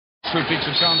Šupić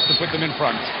a chance to put them in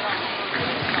front.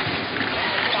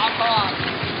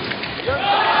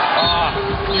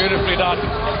 Beautifully done.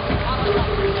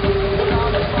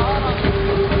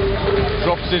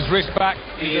 Drops his wrist back,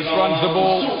 he just runs the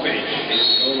ball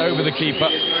over the keeper.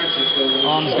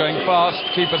 Arms going fast,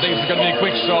 keeper thinks it's going to be a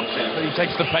quick shot, but he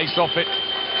takes the pace off it.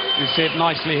 You see it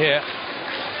nicely here,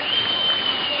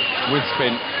 with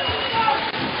spin.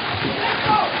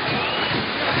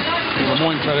 Even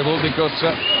more incredible because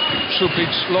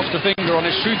Šupić lost a finger on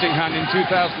his shooting hand in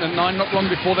 2009, not long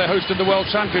before they hosted the World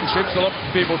Championships. A lot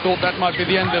of people thought that might be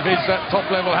the end of his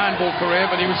top-level handball career,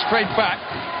 but he was straight back,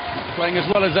 playing as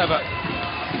well as ever.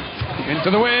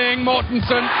 Into the wing,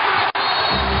 Mortensen.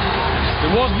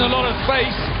 There wasn't a lot of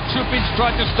space. Šupić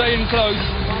tried to stay in close.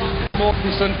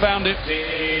 Mortensen found it.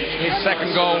 His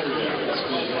second goal.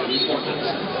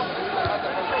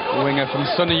 The winger from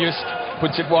Sønderjysk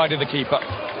puts it wide of the keeper.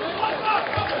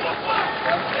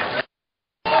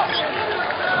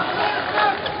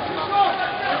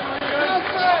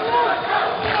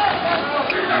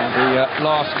 The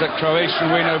last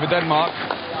Croatian win over Denmark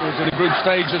was in the group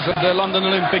stages of the London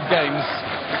Olympic Games.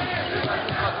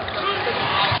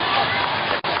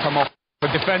 Come off for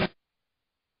defence.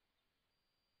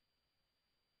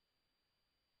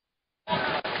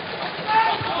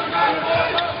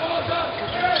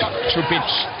 Šupić.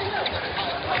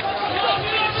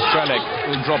 Strelec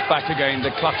will drop back again.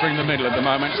 They're cluttering the middle at the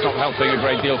moment. It's not helping a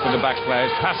great deal for the back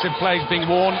players. Passive play is being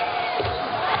worn.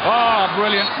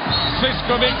 Brilliant.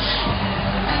 Sliskovic.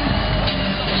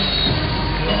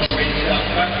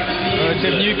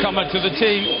 Relative newcomer to the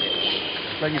team,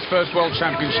 playing his first World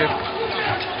Championship.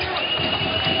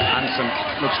 Hansen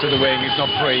looks to the wing, he's not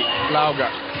free. Lauga.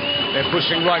 They're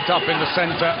pushing right up in the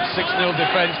centre. 6-0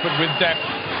 defence, but with depth.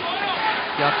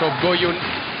 Jakob Goyun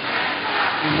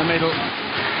in the middle,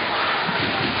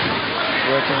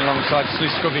 working alongside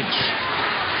Sliskovic.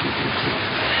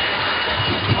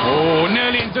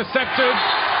 Nearly intercepted,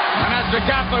 and as the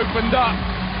gap opened up,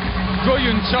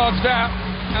 Goyun charged out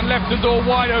and left the door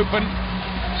wide open.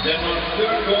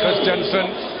 Christiansen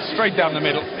straight down the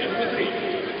middle.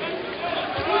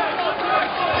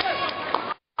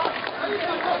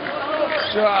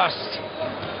 Just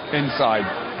inside.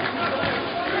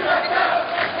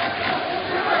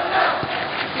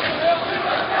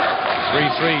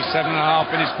 3-3,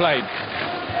 7.5 minutes played.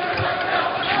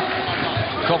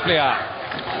 Koplia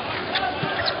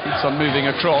keeps on moving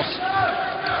across.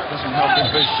 Doesn't help him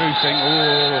for his shooting.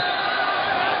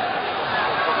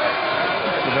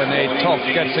 Then Toft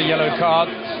gets a yellow card,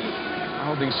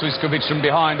 holding Sliskovic from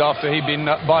behind after he'd been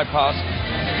bypassed.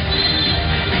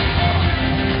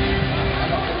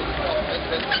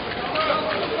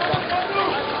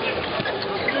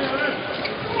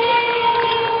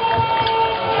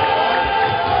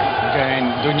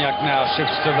 Dunjak now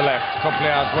shifts to the left.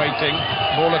 Koplia is waiting.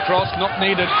 Ball across, not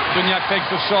needed. Dunjak takes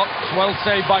the shot. Well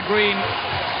saved by Green.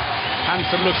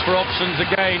 Hansen looks for options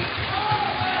again.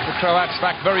 The Croats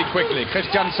back very quickly.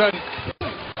 Christiansen.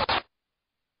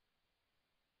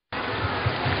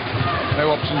 No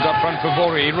options up front for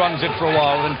Vori. He runs it for a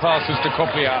while, then passes to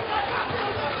Koplia.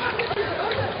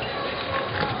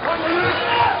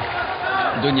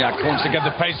 Dunjak wants to get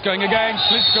the pace going again.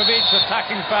 Sliskovic,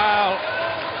 attacking foul.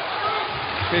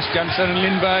 Christiansen and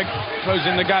Lindberg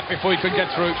closing the gap before he could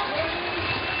get through.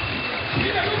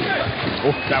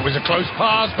 That was a close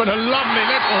pass, but a lovely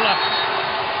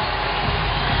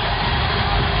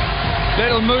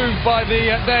little move by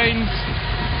the Danes.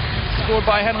 Scored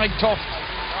by Henrik Toft.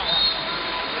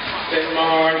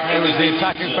 There was the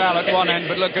attacking foul at one end,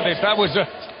 but look at this. That was a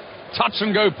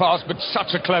touch-and-go pass, but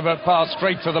such a clever pass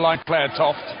straight to the line player,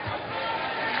 Toft.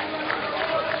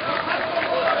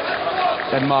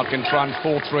 Denmark in front,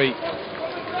 4-3.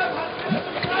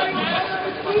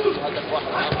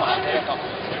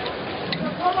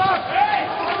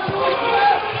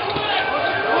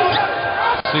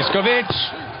 Sliskovic,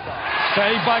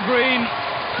 saved by Green.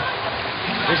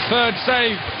 His third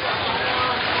save.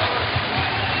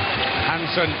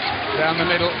 Hansen down the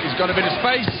middle, he's got a bit of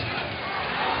space.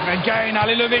 And again,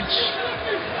 Alilovic.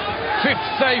 Fifth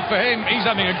save for him, he's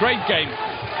having a great game.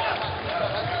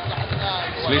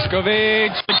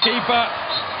 Sliskovic, the keeper.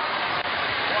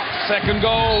 Second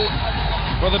goal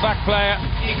for the back player.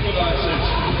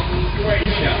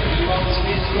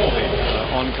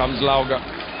 On comes Lauga.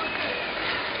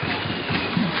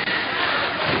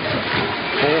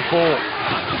 4-4.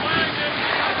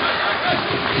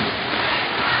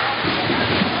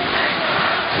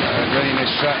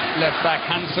 Greenish left back.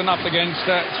 Hansen up against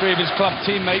three of his club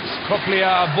teammates.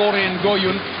 Koplia, Vori and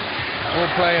Goyun all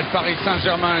play at Paris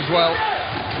Saint-Germain as well.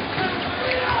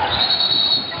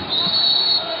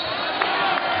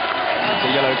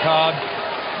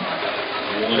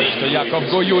 to Jakob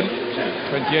Gojun,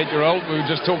 28-year-old. We were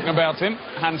just talking about him.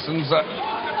 Hansen's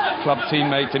club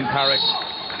teammate in Paris.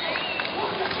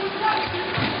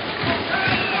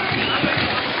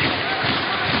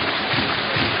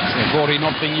 Bori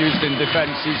not being used in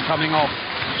defence. He's coming off.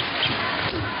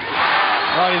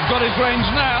 Well, he's got his range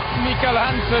now, Mikael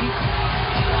Hansen.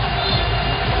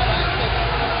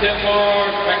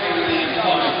 Denmark back in the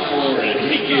final for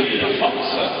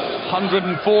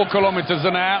 104 kilometers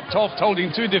an hour. Toft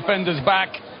holding two defenders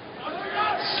back.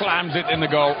 Slams it in the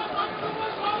goal.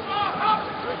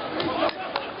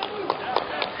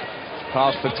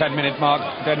 Past the 10-minute mark,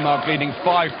 Denmark leading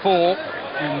 5-4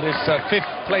 in this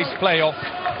fifth place playoff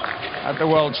at the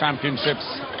World Championships.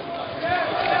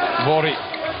 Bori,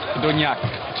 Dunjak,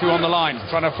 two on the line,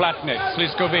 trying to flatten it.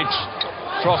 Sliskovic,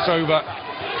 crossover,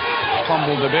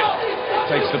 fumbled a bit,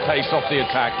 takes the pace off the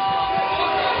attack.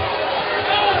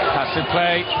 Passive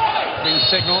play, being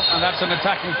signalled, and that's an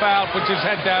attacking foul, puts his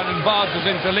head down and barges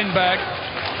into Lindberg.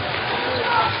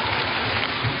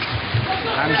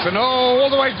 Hansen, all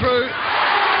the way through,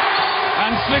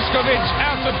 and Sliskovic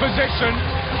out of position,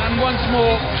 and once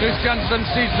more Christiansen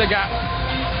sees the gap.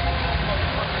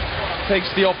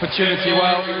 Takes the opportunity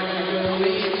well.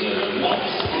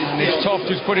 And it's Toft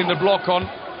who's putting the block on.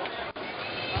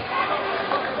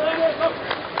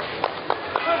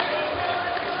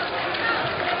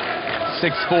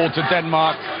 (6-4) to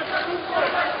Denmark.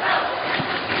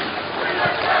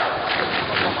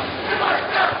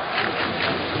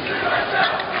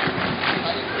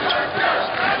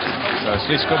 So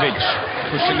Sliskovic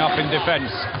pushing up in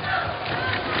defence.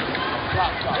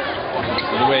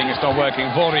 The wing is not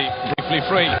working. Bori briefly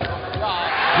free.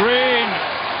 Green.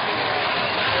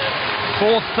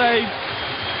 Fourth save.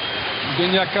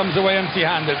 Dunjak comes away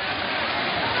empty-handed.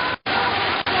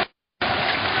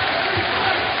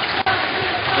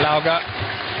 Lauga.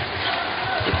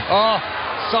 Oh,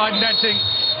 side netting.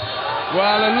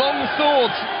 Well, a long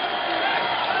thought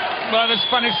by the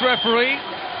Spanish referee.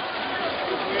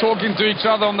 Talking to each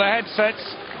other on the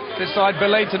headsets. Decide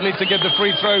belatedly to get the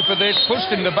free throw for this.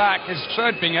 Pushed in the back. His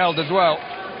shirt being held as well.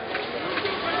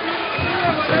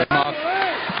 Denmark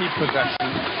keep possession.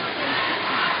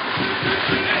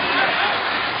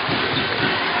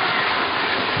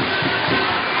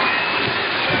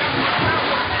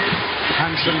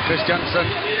 Hansen, Christiansen.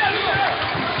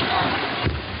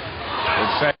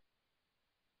 Good save.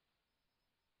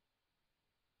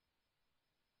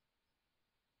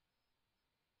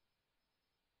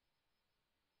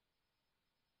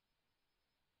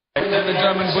 The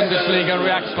German Bundesliga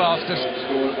reacts fastest.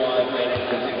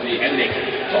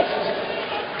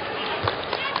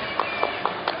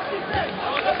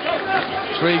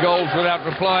 3 goals without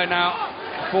reply now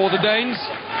for the Danes.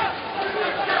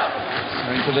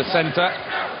 Into the centre.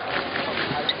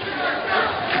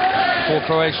 For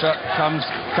Croatia comes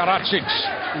Karacic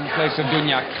in place of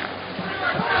Dunjak.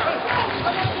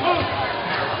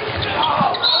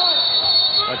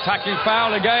 Attacking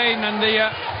foul again, and the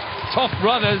Toft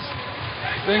brothers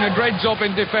doing a great job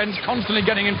in defence, constantly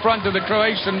getting in front of the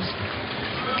Croatians.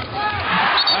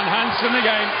 And Hansen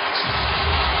again.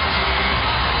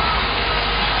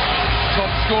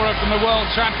 Top scorer from the World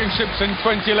Championships in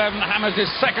 2011, hammers his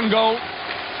second goal.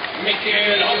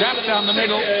 Gap down the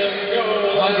middle,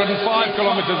 105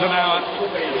 kilometers an hour.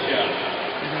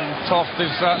 Toft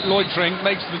is loitering,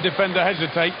 makes the defender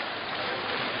hesitate.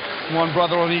 One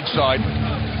brother on each side.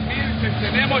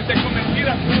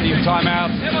 Team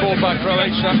timeout, called by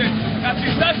Croatia.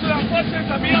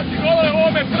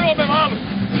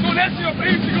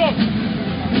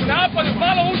 Napad,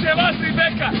 malo uže vaših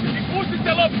beka i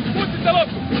pustite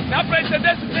loptu, napravite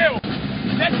 10 evo,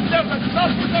 znači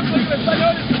sasku tako igre, sad je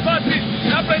ovdje su 2-3,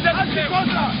 napravite 10 evo.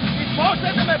 I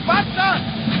posljede me Pata,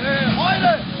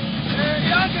 Hojle i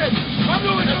Angel, kom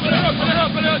ljubi su prvo,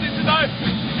 de til dig.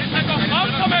 De går frem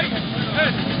som ikke,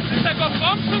 de går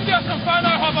frem som der, som før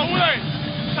når jeg hopper ud af.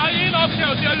 Der er en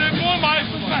opgave, de har løbet mod mig,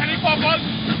 så han ikke får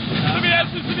bolden. Så vil jeg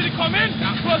altid, så vil de komme ind,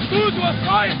 du har skud, du har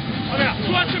strøg.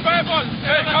 Du har tilbage bold.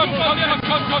 Kom.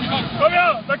 Kom her,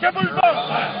 der kæmper vi for.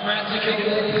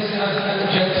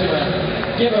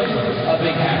 Give him a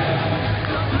big hand.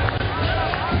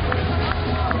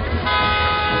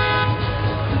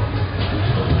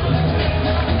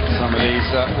 Some of these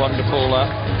wonderful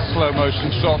slow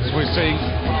motion shots we're seeing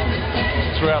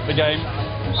throughout the game.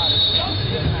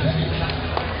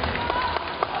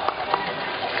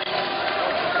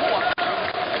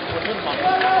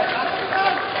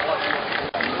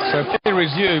 So play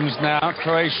resumes now.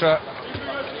 Croatia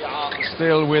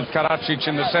still with Karacic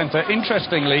in the centre.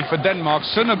 Interestingly, for Denmark,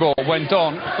 Søndergaard went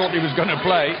on. Thought he was going to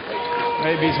play.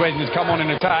 Maybe he's waiting to come on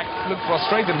in attack. Looked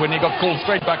frustrated when he got called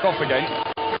straight back off again.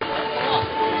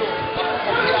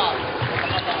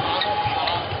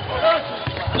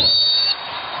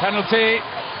 Penalty.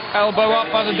 Elbow up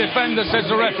by the defender, says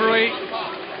the referee.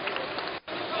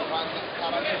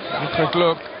 A quick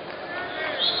look.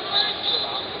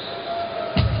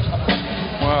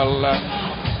 Well,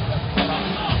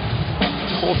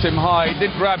 caught him high.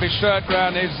 Did grab his shirt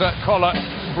round his collar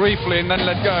briefly and then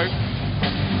let go.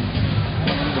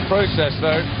 The process,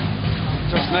 though,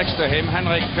 just next to him,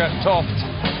 Henrik Toft.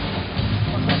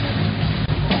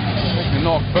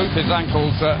 Knocked. Both his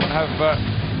ankles have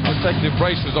protective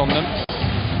braces on them.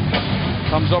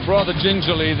 Comes up rather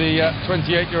gingerly, the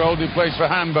 28-year-old who plays for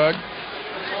Hamburg.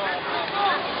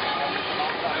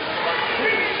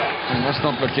 And that's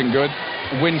not looking good.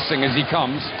 Wincing as he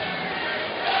comes.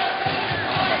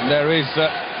 There is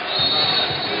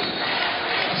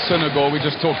Senegal we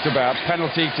just talked about.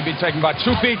 Penalty to be taken by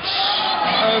Čupić.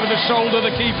 Over the shoulder,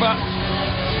 the keeper.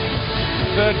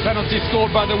 Third penalty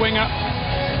scored by the winger.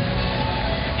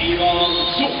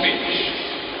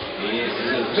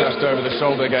 Just over the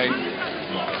shoulder again.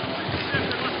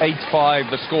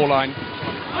 8-5 the scoreline.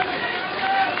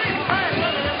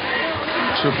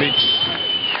 Čupić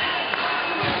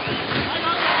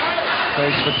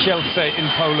plays for Chelsea in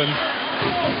Poland.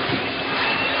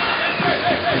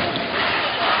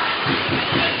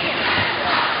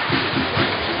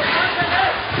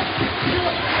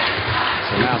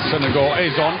 So now Senegal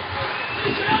is on.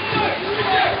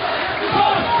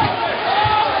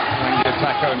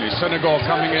 Attack only. Senegal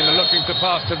coming in and looking to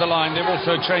pass to the line. They've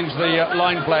also changed the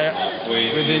line player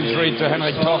with injury to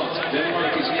Henrik Toft.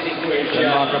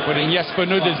 Denmark are putting Jesper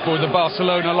Nudesbo, the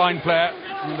Barcelona line player,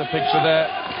 in the picture there.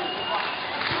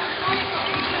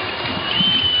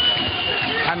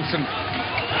 Hansen.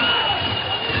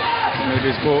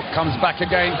 Nudesbo comes back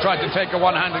again, tried to take a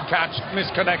one-handed catch,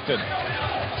 misconnected.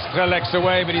 Strelek's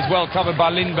away, but he's well covered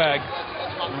by Lindberg.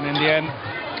 And in the end,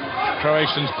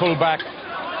 Croatians pull back.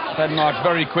 Denmark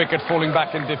very quick at falling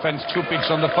back in defence. Čupić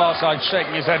on the far side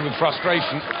shaking his head with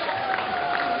frustration.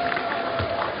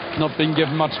 Not being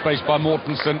given much space by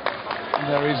Mortensen.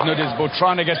 There is Nudesbo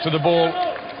trying to get to the ball.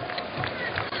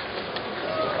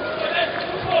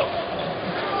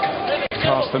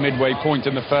 Past the midway point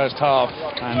in the first half.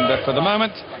 And for the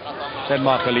moment,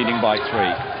 Denmark are leading by 3.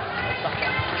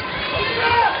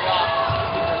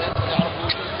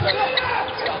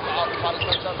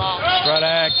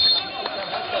 Strelek.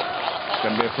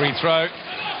 Going to be a free throw.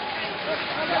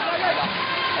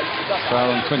 Well,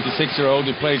 26-year-old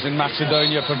who plays in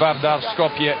Macedonia for Vardar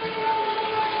Skopje.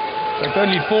 But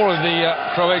only 4 of the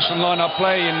Croatian lineup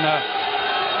play in their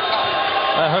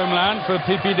homeland for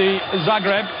PPD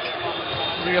Zagreb.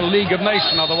 Real League of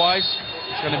Nations otherwise.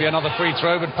 It's going to be another free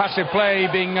throw, but passive play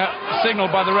being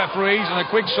signalled by the referees and a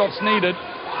quick shot's needed.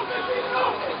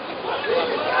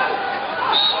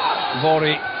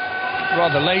 Vori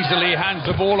rather lazily hands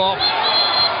the ball off.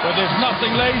 But there's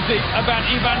nothing lazy about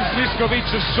Ivan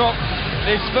Slišković's shot.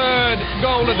 His third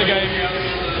goal of the game.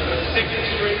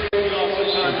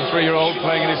 23-year-old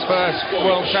playing in his first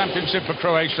World Championship for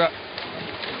Croatia.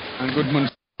 And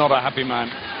Goodman's not a happy man.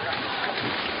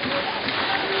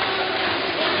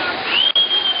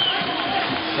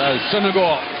 So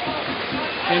Senegal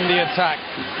in the attack.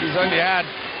 He's only had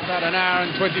about an hour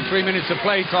and 23 minutes of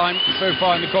play time so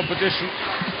far in the competition.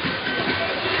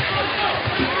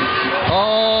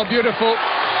 Oh, beautiful.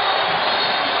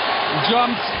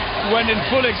 Jumped, went in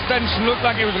full extension, looked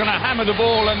like he was going to hammer the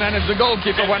ball, and then as the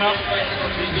goalkeeper went up,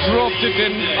 dropped it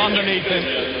in underneath him.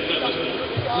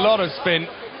 A lot of spin.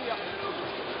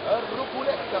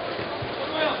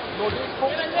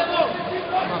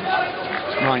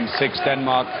 9-6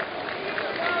 Denmark.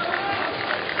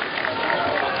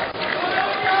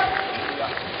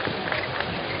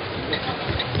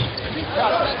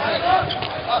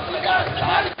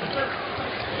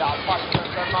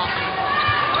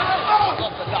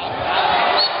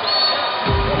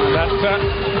 That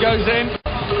goes in.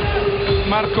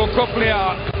 Marko Koplija.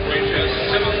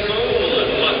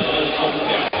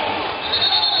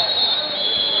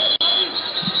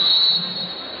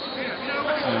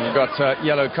 And we've got a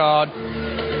yellow card.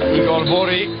 Igor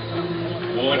Vori.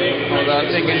 Well,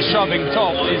 thinking shoving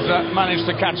Toft. He's managed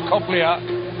to catch Koplija.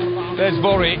 There's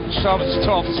Vori, shoves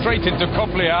Toft straight into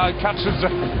Koplija, catches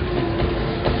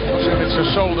it's a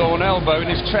shoulder or an elbow in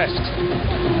his chest.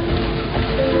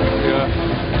 Yeah,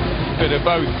 bit of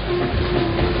both.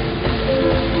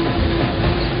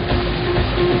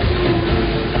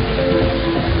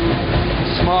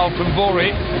 Smile from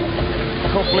Vori.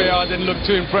 Koplija didn't look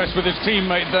too impressed with his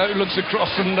teammate though, looks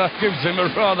across and gives him a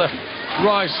rather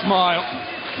wry smile.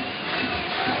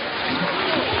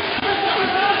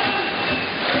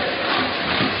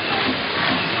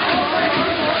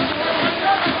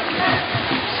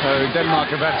 So Denmark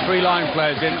have had 3 line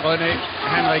players in, René,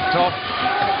 Henrik Toft,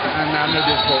 and now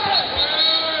Nudisbo.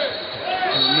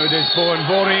 Nudisbo and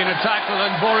Bori in a tackle,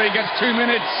 and Bori gets 2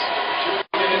 minutes.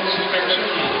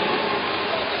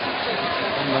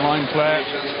 And the line player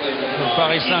of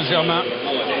Paris Saint-Germain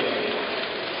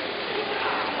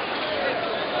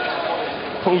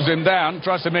pulls him down,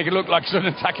 tries to make it look like it's an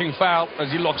attacking foul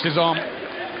as he locks his arm.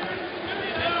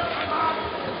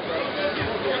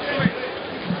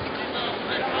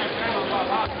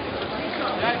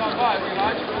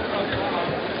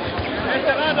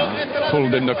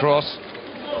 Pulled in the cross.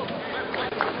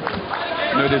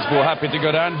 Nudisbo happy to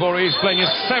go down. Bori is playing his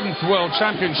 7th World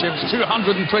Championships,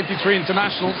 223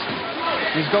 internationals.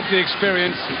 He's got the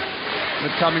experience,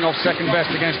 but coming off second best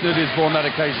against Nudisbo on that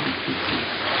occasion.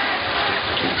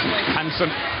 Hansen,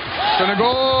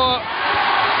 Senegal,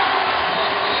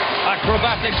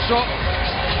 acrobatic shot,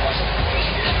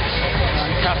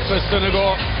 and Kasper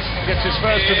Senegal gets his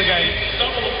first of the game.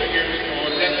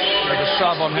 There's a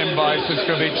shove on him by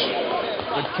Puskovic,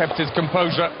 but kept his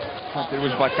composure. It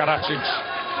was by Karadzic,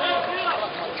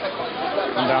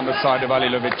 and down the side of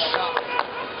Alilovic.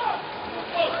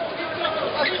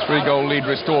 3-goal lead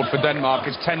restored for Denmark.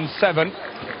 It's 10-7.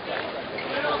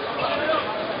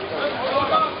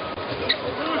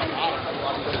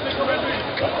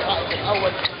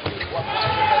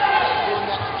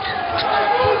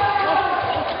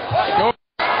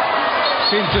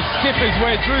 Seemed to skip his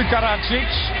way through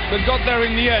Karadzic, but got there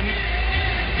in the end.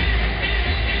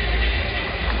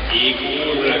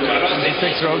 The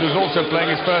 6-year-old who's also playing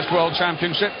his first World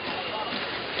Championship.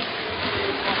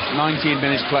 19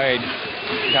 minutes played.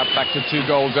 Gap back to 2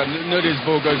 goals, and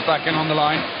Nudisbo goes back in on the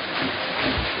line.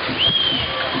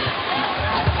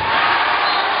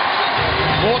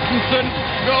 Mortensen,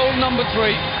 goal number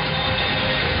 3.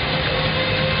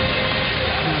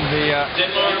 And the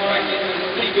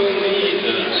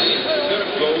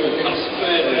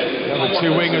other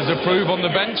 2 wingers approve on the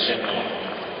bench.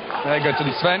 There go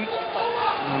to Sven,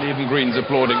 and even Green's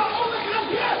applauding.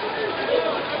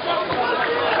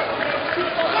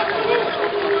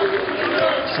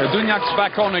 So Dunyak's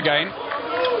back on again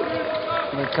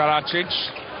with Karadzic.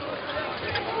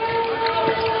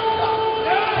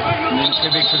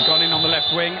 Ninčević has gone in on the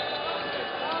left wing,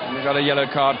 and we got a yellow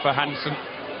card for Hansen.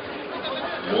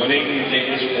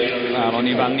 On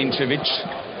Ivan Ninčević,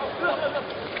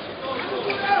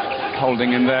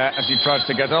 holding him there as he tries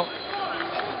to get up.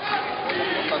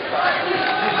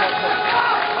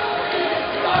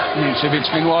 Ninčević,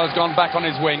 meanwhile, has gone back on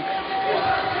his wing.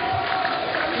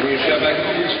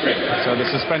 So the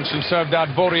suspension served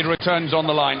out. Bori returns on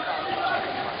the line.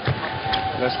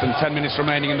 Less than 10 minutes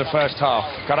remaining in the first half.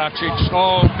 Karadzic,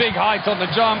 oh, big height on the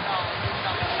jump,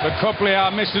 but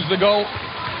Koplia misses the goal.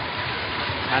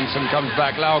 Hansen comes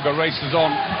back. Lauger races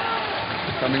on,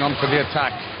 coming on for the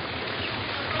attack.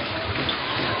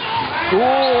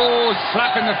 Oh,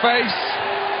 slap in the face.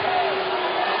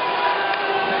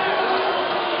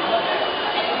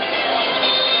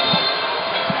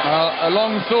 A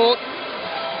long thought,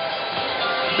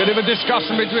 bit of a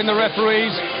discussion between the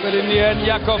referees, but in the end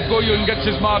Jakov Goyun gets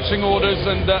his marching orders,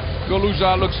 and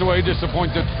Goluza looks away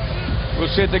disappointed. We'll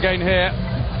see it again here.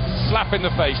 Slap in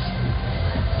the face.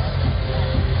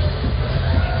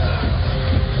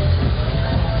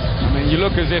 I mean, you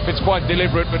look as if it's quite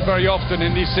deliberate, but very often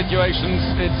in these situations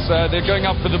it's they're going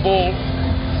up for the ball.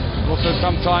 Also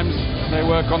sometimes they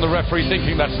work on the referee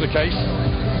thinking that's the case.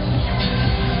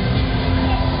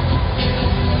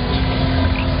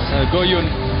 Goyun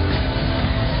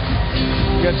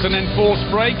gets an enforced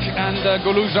break, and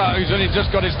Goluza, who's only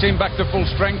just got his team back to full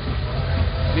strength,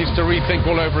 needs to rethink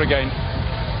all over again.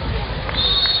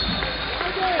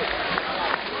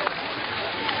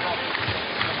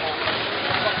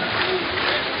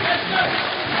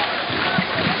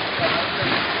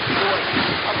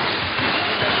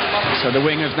 So the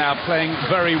wingers now playing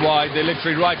very wide. They're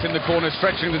literally right in the corner,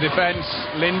 stretching the defence.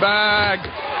 Lindberg.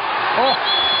 Oh!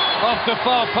 Off the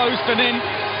far post and in.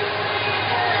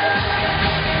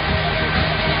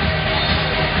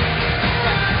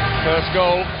 First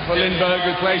goal for Lindberg,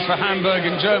 who plays for Hamburg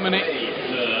in Germany.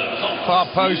 Far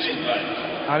post.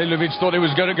 Alilovic thought he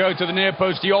was going to go to the near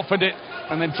post. He offered it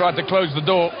and then tried to close the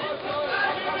door.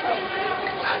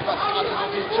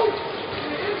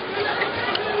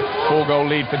 Four-goal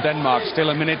lead for Denmark.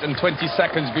 Still a minute and 20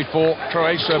 seconds before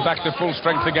Croatia are back to full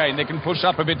strength again. They can push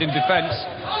up a bit in defence.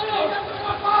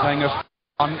 Playing a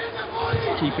fun,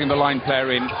 keeping the line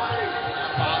player in.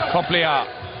 Koplia.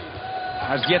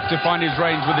 has yet to find his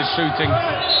range with his shooting.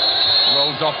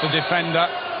 Rolls off the defender.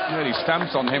 Really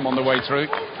stamps on him on the way through.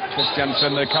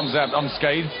 Christiansen comes out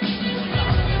unscathed.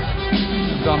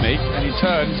 Dummy, and he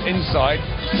turns inside,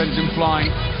 sends him flying.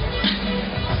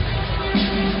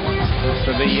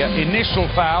 For the initial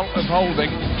foul of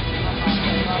holding,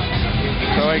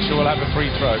 Croatia will have a free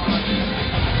throw.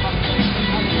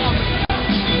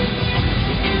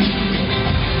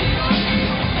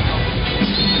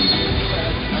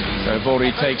 So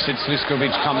Vori takes it,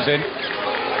 Sliskovic comes in.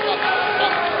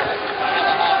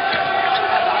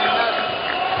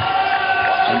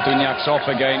 Antuniak's off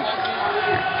again.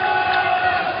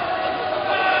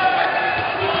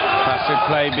 Passive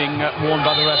play being warned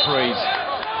by the referees.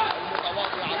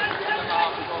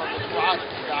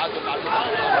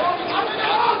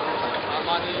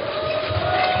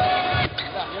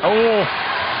 Oh,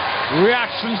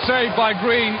 reaction save by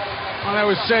Green. And I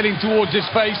was sailing towards his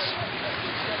face.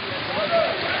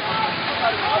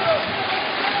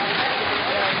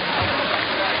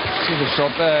 See the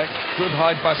shot there. Good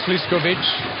hide by Sliskovic.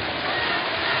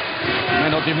 May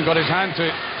not even got his hand to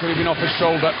it. Could have been off his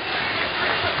shoulder.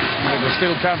 But it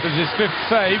still counts as his 5th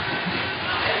save.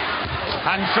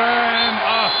 Hansen.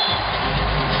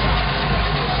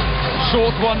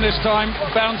 Short one this time.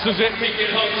 Bounces it.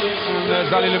 And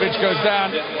Zalilovic goes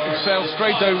down. It sails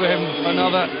straight over him.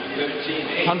 Another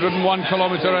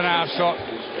 101km/h shot.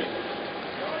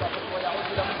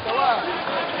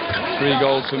 3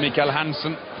 goals for Mikael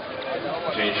Hansen.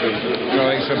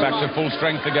 Croatia back to full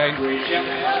strength again,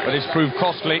 but it's proved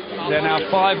costly. They're now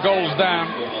 5 goals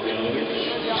down.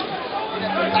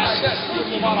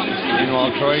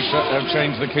 Meanwhile, Croatia have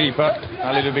changed the keeper.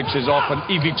 Halilovic is off and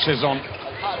Ivic is on.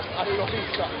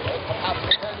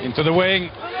 Into the wing.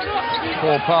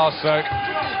 Poor pass, though.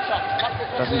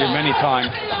 Doesn't give him any time.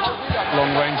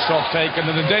 Long-range shot taken,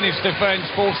 and the Danish defence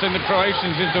forcing the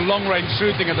Croatians into long-range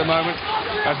shooting at the moment,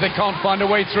 as they can't find a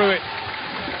way through it.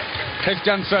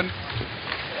 Christiansen.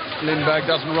 Lindberg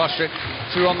doesn't rush it.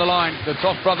 2 on the line. The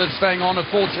Toff brothers staying on a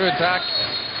 4-2 attack.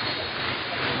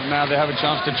 And now they have a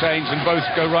chance to change and both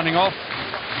go running off.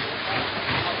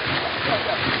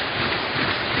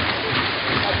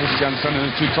 Christiansen and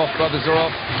the 2 Toff brothers are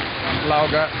off.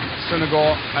 Lauger,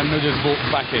 Søndergaard and Nudersbo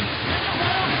back in.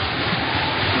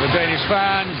 The Danish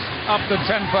fans up the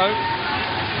tempo.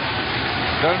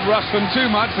 Don't rush them too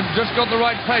much. They've just got the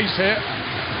right pace here.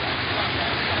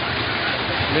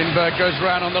 Lindberg goes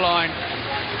round on the line.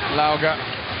 Lauger.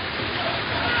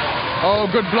 Oh,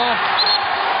 good block.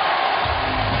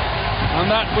 And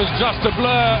that was just a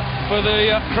blur for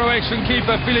the Croatian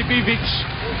keeper, Filip Ivic.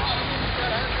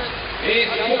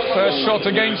 First shot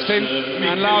against him,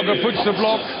 and Lauger puts the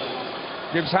block.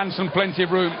 Gives Hansen plenty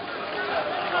of room.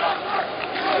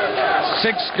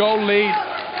 6-goal lead.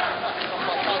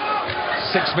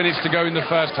 6 minutes to go in the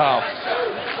first half.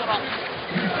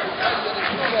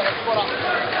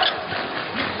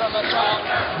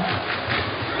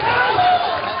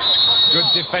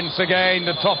 Good defence again,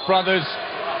 the Toff brothers.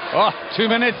 2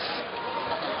 minutes.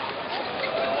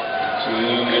 2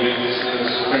 minutes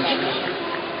suspension.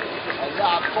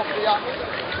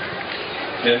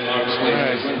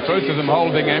 Both of them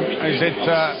holding him. Is it?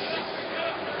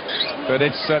 But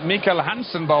it's Mikael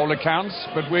Hansen by all accounts.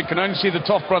 But we can only see the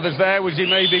Toff brothers there. Was he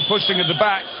maybe pushing at the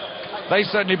back? They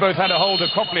certainly both had a hold of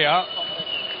Coplier.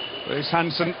 But it's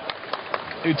Hansen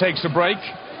who takes a break.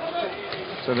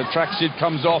 So the tracksuit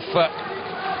comes off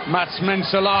Mats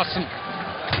Mensa Larsen.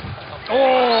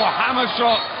 Oh, hammer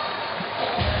shot.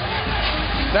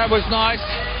 That was nice.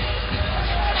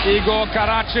 Igor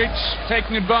Karacic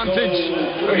taking advantage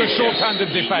of the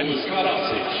short-handed defence.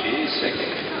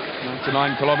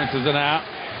 99 kilometres an hour.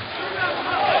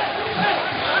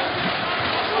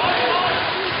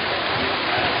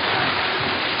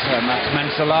 So Mats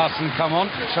Mensa Larsen come on.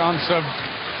 Chance of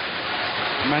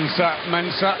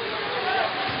Mensa.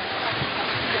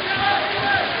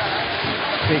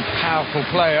 Big, powerful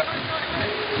player.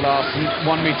 Larsen,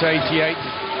 1m88.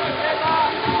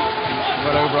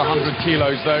 Well over 100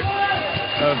 kilos, though,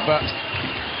 of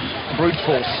brute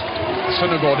force.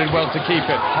 Søndergaard did well to keep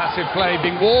it. Passive play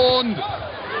being warned.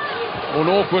 An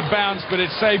awkward bounce, but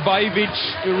it's saved by Ivic,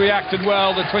 who reacted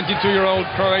well, the 22-year-old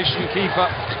Croatian keeper.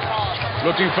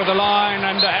 Looking for the line,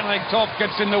 and Henrik Toff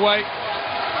gets in the way.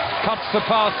 Cuts the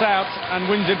pass out and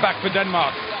wins it back for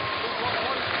Denmark.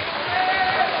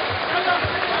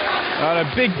 A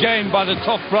big game by the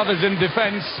Toff brothers in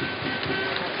defence.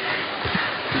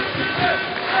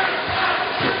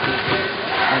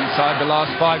 Inside the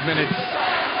last 5 minutes.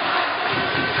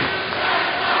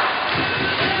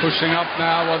 Pushing up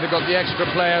now while they've got the extra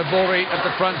player, Vori, at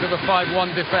the front of a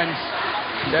 5-1 defence.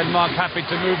 Denmark happy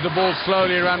to move the ball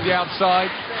slowly around the outside.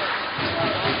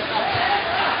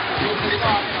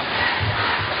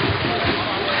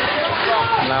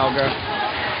 Lauger.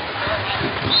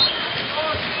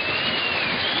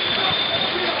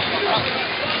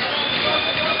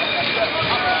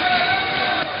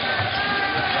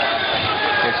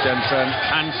 Christiansen,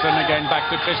 Hansen again, back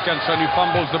to Christiansen, who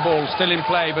fumbles the ball, still in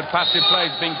play, but passive play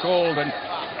has been called, and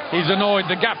he's annoyed.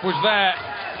 The gap was there,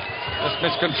 just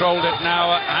miscontrolled it.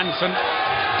 Now Hansen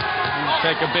will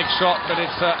take a big shot, but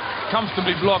it's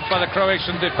comfortably blocked by the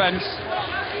Croatian defence.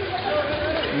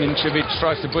 Mincevic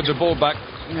tries to put the ball back,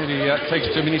 nearly takes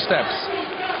too many steps.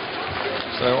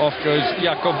 So off goes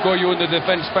Jakov Goyu, the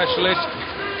defence specialist.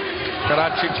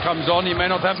 Karadzic comes on, he may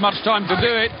not have much time to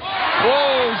do it.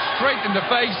 Whoa, straight in the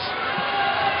face.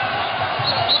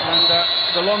 And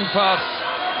the long pass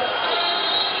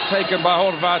taken by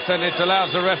Horvat, and it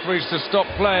allows the referees to stop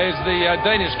play as the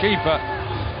Danish keeper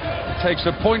takes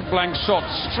a point-blank shot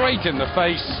straight in the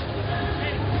face.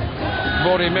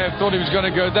 Bori may have thought he was going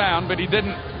to go down, but he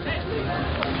didn't.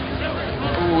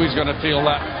 Ooh, he's going to feel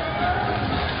that.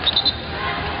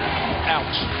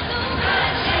 Ouch.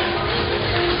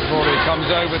 Bori comes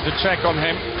over to check on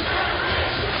him.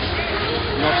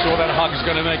 Not sure that hug's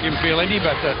going to make him feel any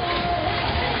better.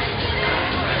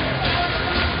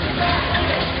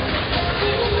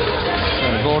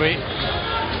 And Bori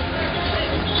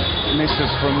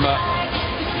misses from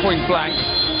point blank.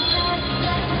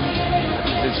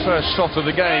 His first shot of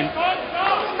the game.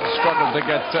 Struggled to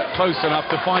get close enough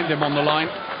to find him on the line.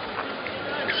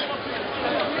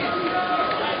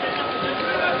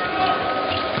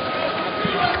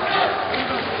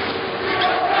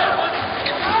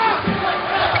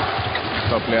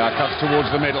 Topliar cuts towards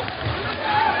the middle.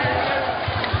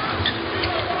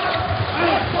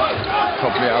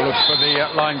 Topliar looks for the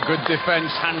line. Good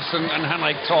defence. Hansen and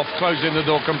Henrik Toft closing the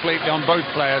door completely on both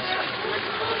players.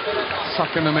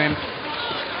 Sucking them in.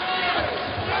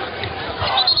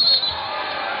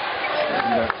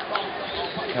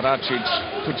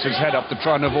 Karadzic puts his head up to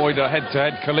try and avoid a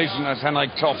head-to-head collision as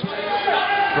Henrik Toft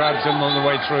grabs him on the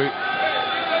way through.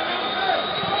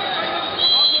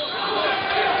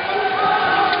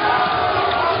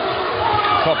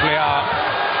 Topliar.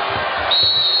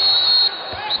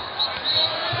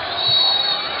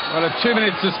 Well, a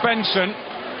 2-minute suspension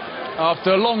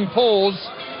after a long pause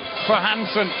for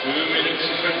Hansen.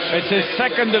 It's his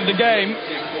second of the game.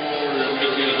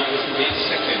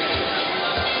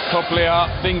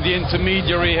 Topliar being the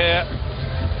intermediary here.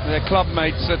 Their club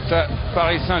mates at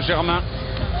Paris Saint-Germain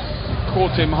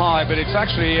caught him high, but it's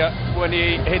actually when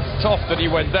he hit Toft that he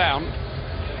went down.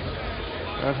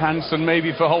 Hansen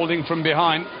maybe for holding from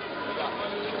behind.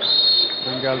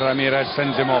 Miguel Ramirez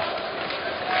sends him off.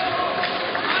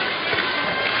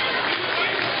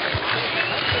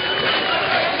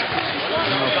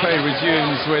 Play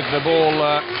resumes with the ball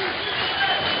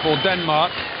for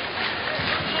Denmark.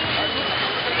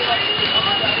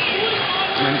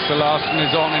 Mensa Larsen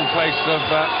is on in place of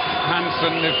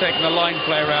Hansen, who've taken the line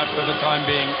player out for the time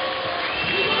being.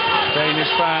 Danish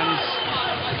fans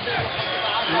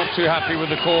not too happy with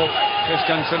the call.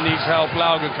 Christiansen needs help.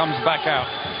 Lauger comes back out.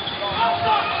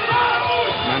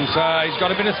 Mensa, he's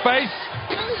got a bit of space.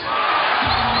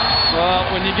 Well,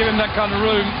 when you give him that kind of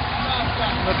room,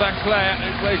 the back player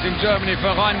who plays in Germany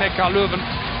for Rhein-Neckar Löwen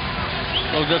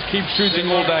will just keep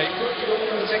shooting all day.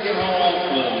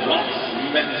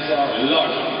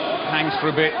 Hangs for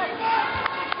a bit.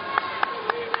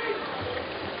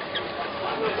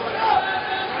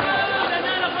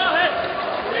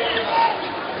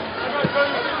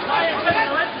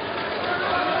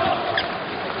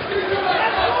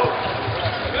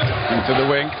 Into the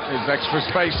wing. There's extra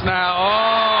space now.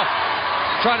 Oh!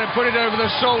 Trying to put it over the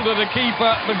shoulder of the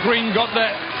keeper, but Green got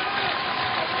there.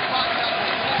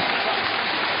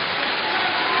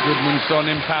 Gudmundsson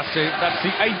impassive. That's the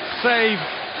 8th save.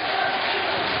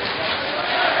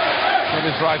 With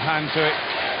his right hand to it.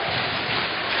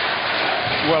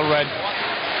 Well read.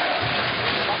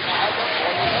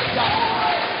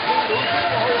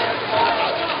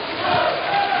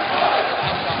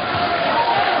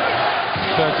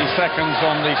 Seconds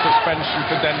on the suspension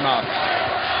for Denmark.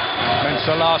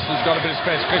 Mensa Larsen's got a bit of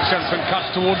space. Christiansen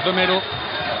cuts towards the middle.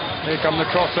 Here come the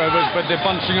crossovers, but they're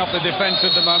bunching up the defence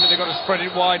at the moment. They've got to spread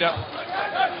it wider.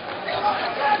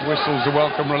 Whistle's a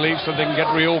welcome relief so they can get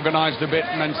reorganised a bit.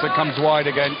 Mensa comes wide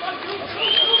again.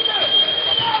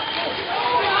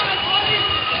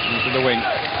 Into the wing.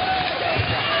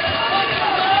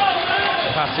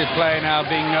 Passive play now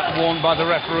being warned by the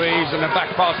referees, and a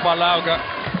back pass by Lauger.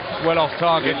 Well off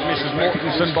target, misses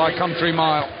Mortensen by country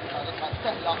mile.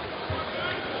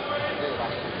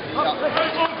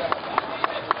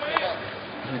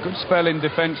 A good spell in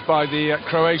defence by the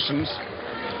Croatians.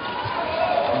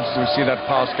 As we see that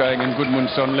pass going and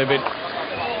Gudmundsson livid.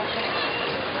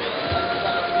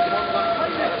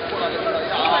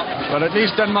 But at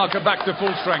least Denmark are back to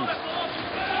full strength.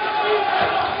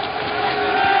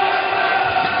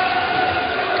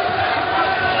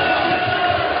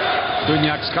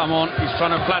 Dunjak's come on, he's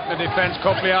trying to flatten the defence.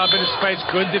 Kopliar, a bit of space,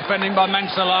 good defending by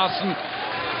Mensa Larsen.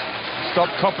 Stop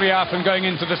Kopliar from going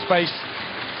into the space.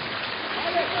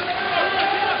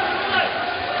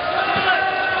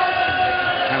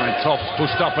 Tops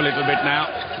pushed up a little bit now.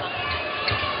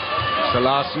 So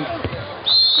Larsen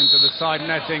into the side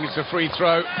netting. It's a free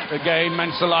throw. Again,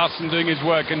 Mensa Larsen doing his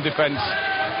work in defence.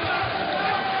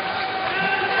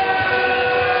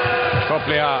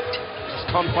 Kopliar just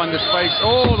can't find the space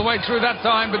all the way through that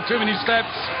time, but too many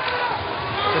steps.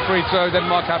 The free throw.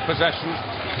 Denmark have possession.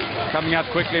 Coming out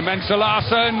quickly. Mensa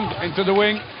Larsen into the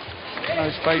wing. No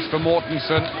space for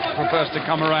Mortensen. Prefers to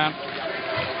come around.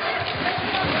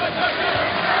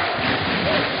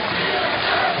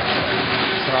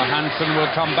 Hansen will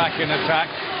come back in attack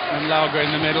and Lauger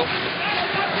in the middle.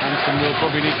 Hansen will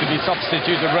probably need to be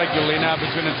substituted regularly now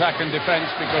between attack and defence,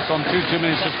 because on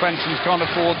 2-2-minute suspensions can't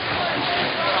afford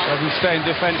doesn't stay in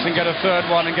defence and get a third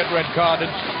one and get red carded.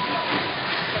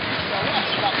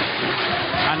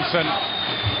 Hansen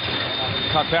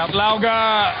cut out Lauger.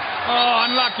 Oh,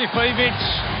 unlucky for Ivic.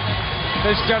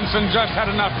 Christiansen just had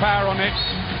enough power on it.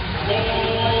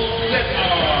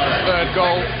 Third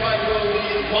goal.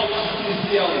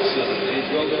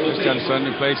 Christiansen,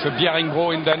 who plays for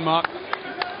Bjerringbro in Denmark.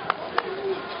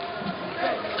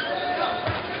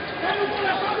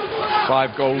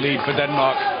 Five-goal lead for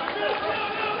Denmark.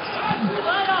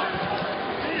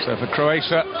 So for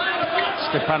Croatia,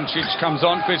 Stepancic comes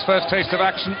on for his first taste of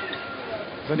action.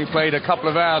 He's only played a couple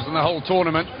of hours in the whole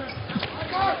tournament.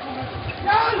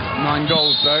 9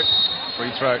 goals though.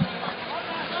 Free throw.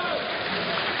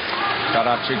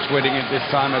 Karadzic winning it this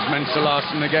time as Mensa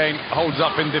Larsen again holds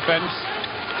up in defence.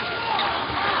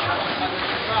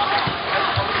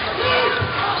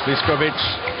 Sliskovic,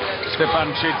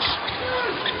 Stepancic.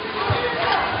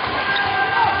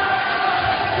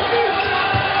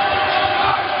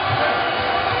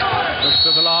 Looks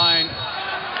to the line.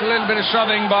 A little bit of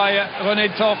shoving by René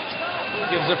Toft.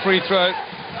 Gives a free throw.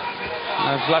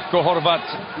 As Vlatko Horvat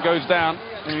goes down.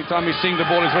 Anytime he's seeing the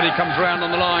ball is when he comes round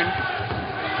on the line.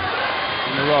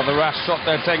 A rather rash shot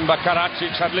there taken by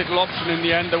Karadzic. Had little option in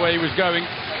the end the way he was going.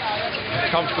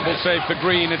 Comfortable save for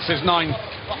Green. It's his 9th.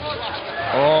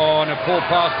 Oh, and a poor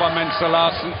pass by Mensa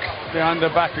Larsen behind the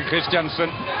back of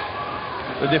Christiansen.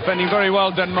 They're defending very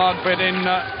well, Denmark, but in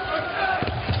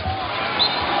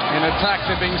attack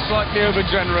they're being slightly over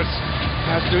generous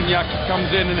as Dunjak comes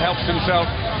in and helps himself.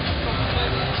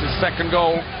 It's his second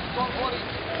goal.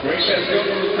 Croatia's goal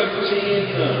number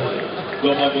 15.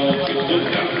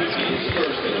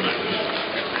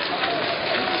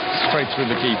 Straight through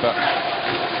the keeper.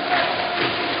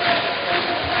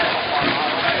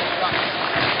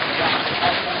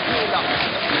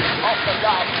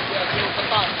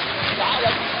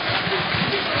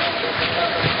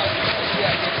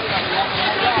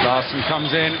 Larsen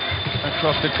comes in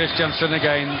across to Christiansen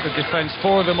again. The defence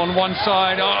for them on one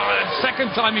side. Oh,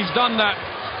 second time he's done that.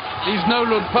 These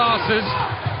no-look passes.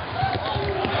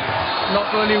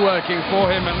 Not really working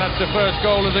for him, and that's the first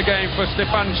goal of the game for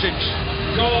Stepancic,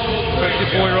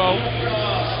 24-year-old.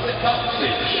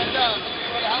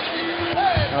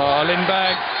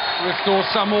 Lindberg restores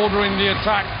some order in the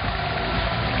attack.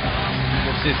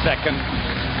 It's his second.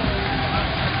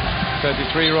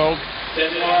 33-year-old.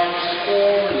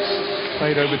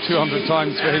 Played over 200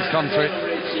 times for his country.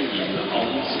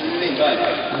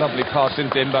 Lovely pass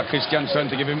into him by Christiansen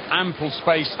to give him ample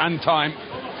space and time.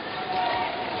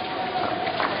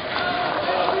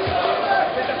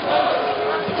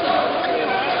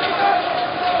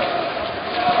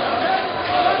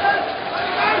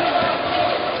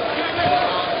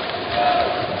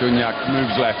 Dunjak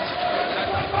moves left.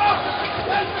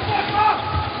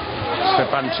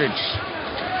 Stepancic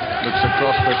looks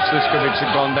across, but Sliskovic had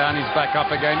gone down. He's back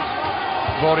up again.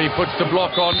 Vori puts the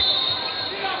block on.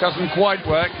 Doesn't quite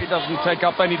work. He doesn't take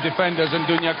up any defenders, and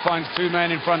Dunjak finds 2 men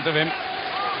in front of him,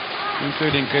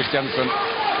 including Christiansen.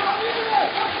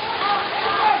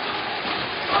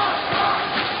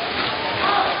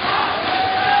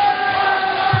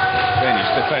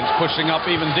 Danish defence pushing up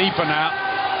even deeper now.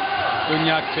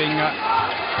 Dunjak being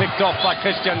picked off by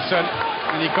Christiansen,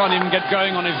 and he can't even get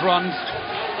going on his runs.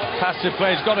 Passive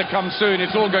play's got to come soon.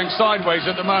 It's all going sideways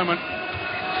at the moment.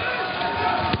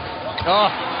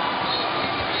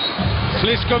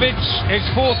 Sliskovic, his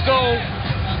fourth goal,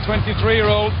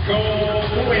 23-year-old. Goal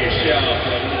Croatia.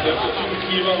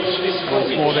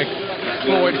 Once more they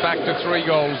claw it back to 3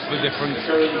 goals, the difference.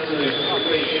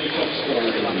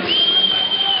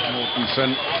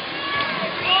 Mortensen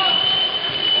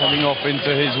coming off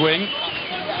into his wing.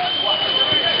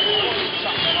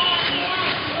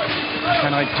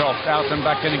 Henrik Toft out and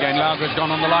back in again. Lauger's gone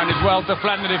on the line as well to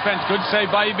flatten the defence. Good save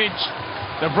by Ivic.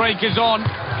 The break is on.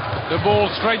 The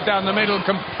ball straight down the middle,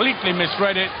 completely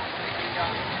misread it.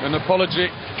 An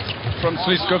apology from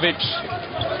Sliskovic.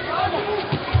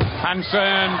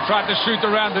 Hansen tried to shoot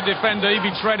around the defender.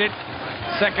 Ivic read it.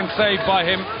 Second save by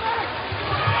him.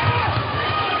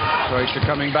 Croatia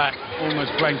coming back,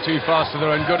 almost playing too fast for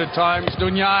their own good at times.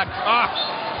 Dunjak,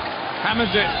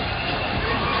 hammers it.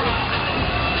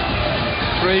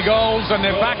 3 goals and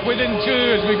they're back within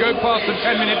 2 as we go past the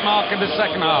 10-minute mark in the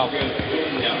second half.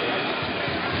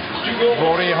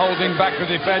 Bori holding back the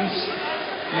defence.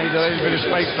 Need a little bit of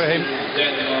space for him.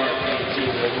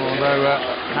 Although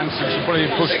Hansen should probably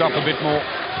have pushed up a bit more.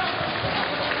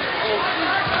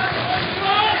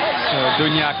 So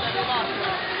Dunjak.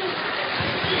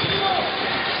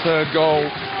 Third goal,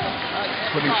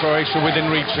 putting Croatia within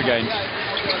reach again.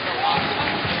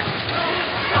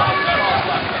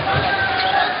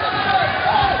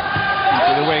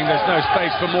 Into the wing, there's no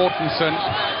space for Mortensen.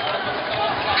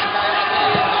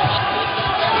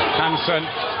 Hansen.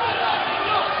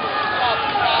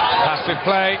 Passive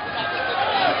play.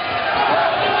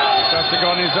 Stasik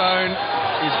on his own.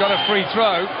 He's got a free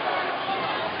throw.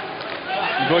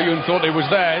 Goyun thought it was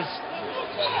theirs.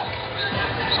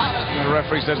 The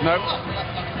referee says no.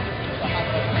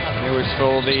 He was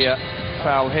for the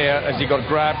foul here as he got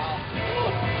grabbed.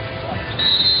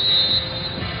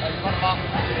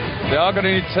 They are going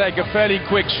to need to take a fairly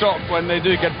quick shot when they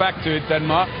do get back to it,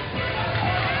 Denmark.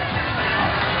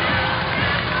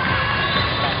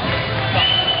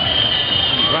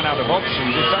 He's run out of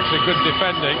options. It's actually good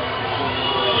defending.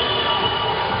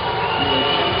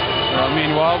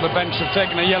 Meanwhile, the bench have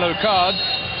taken a yellow card.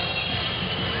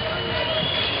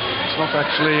 It's not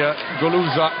actually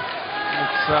Goluza,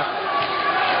 it's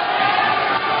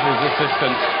his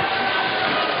assistant.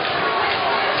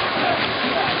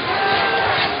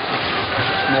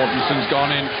 Mortensen's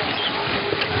gone in.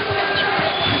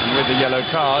 And with the yellow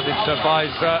card, it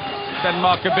buys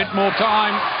Denmark a bit more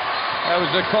time. There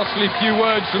was a costly few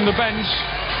words from the bench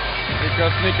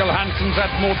because Mikkel Hansen's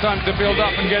had more time to build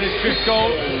up and get his 5th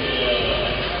goal.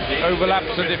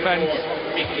 Overlaps the defence.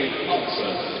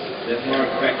 Denmark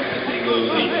back in the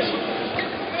goal lead.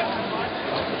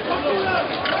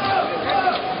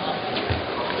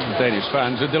 The Danish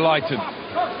fans are delighted.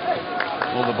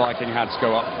 All the Viking hats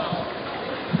go up.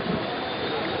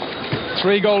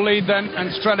 3-goal lead then,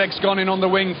 and Stradek's gone in on the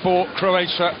wing for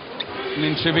Croatia.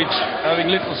 Ninčević having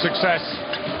little success.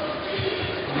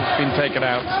 He's been taken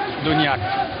out. Dunjak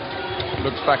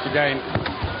looks back again.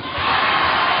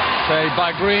 Saved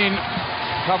by Green.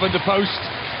 Covered the post.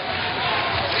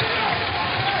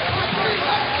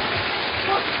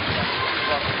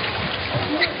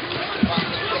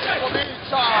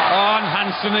 On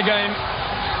Hansen again.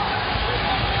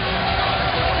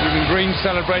 Even Green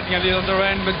celebrating at the other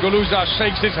end, but Goluza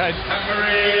shakes his head.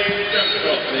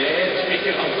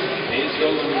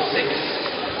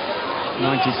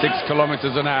 96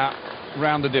 kilometers an hour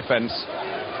round the defence.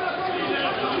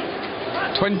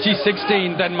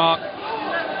 2016 Denmark.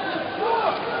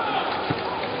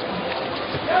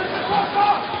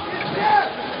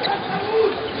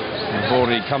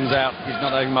 Bori comes out. He's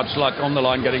not having much luck on the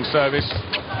line getting service.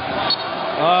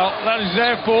 That is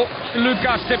there for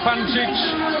Luka Stepancic,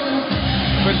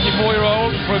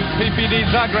 24-year-old from PPD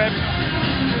Zagreb.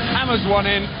 Hammers one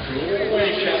in.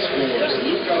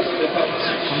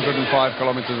 105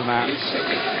 kilometers an hour.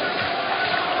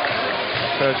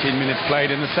 13 minutes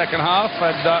played in the second half,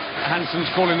 and Hansen's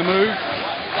calling the move.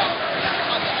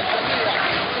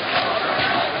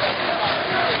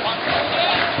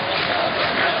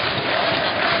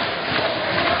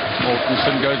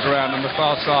 Mortensen goes around on the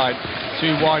far side.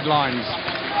 2 wide lines.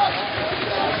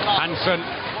 Hansen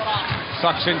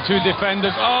sucks in 2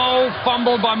 defenders. Oh,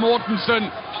 fumbled by Mortensen.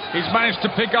 He's managed to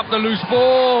pick up the loose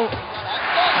ball.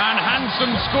 And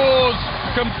Hansen scores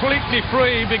completely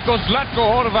free because Zlatko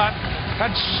Horvat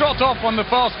had shot off on the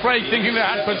fast break thinking they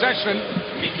had possession.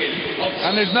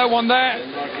 And there's no one there.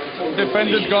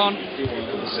 Defender's gone.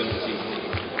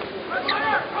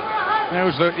 There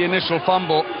was the initial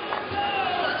fumble.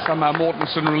 Somehow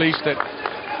Mortensen released it.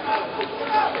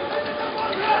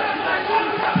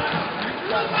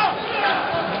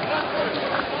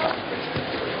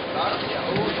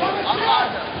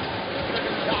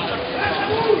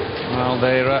 Well,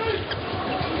 they're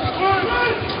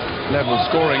level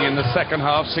scoring in the second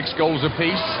half, 6 goals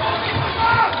apiece.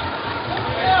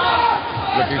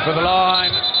 Looking for the line.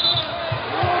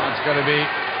 It's going to be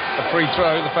a free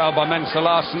throw, the foul by Mensa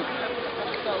Larsen.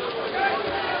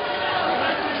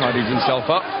 Tidies himself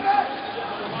up.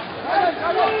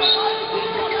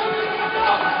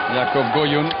 Jakub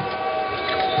Goyun,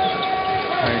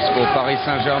 plays for Paris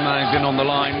Saint-Germain, is in on the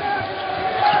line.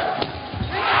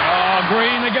 Oh,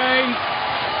 Green again.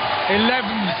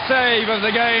 11th save of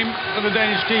the game for the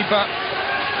Danish keeper.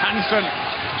 Hansen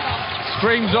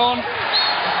streams on.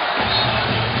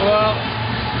 Well,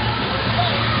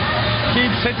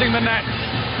 keeps hitting the net.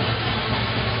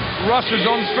 Rushes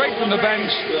on straight from the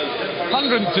bench.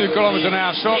 102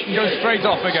 km/h shot and goes straight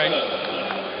off again.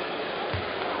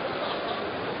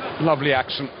 Lovely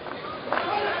action.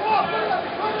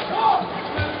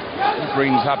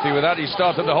 Green's happy with that. He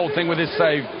started the whole thing with his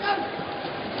save.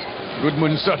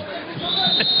 Gudmundsson.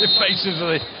 The faces of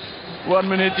the 1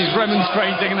 minute he's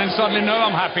remonstrating and then suddenly, no,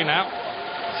 I'm happy now.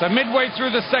 So midway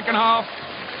through the second half,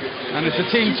 and it's a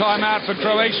team timeout for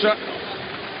Croatia,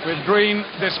 with Green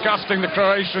disgusting the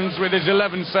Croatians with his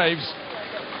 11 saves.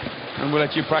 And we'll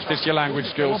let you practice your language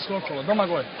skills.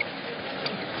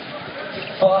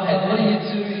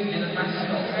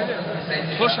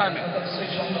 Slušaj me.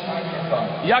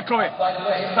 Jakove,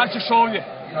 sad ćeš ovdje.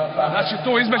 Znači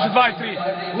tu između 2 i 3.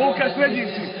 Luka srednji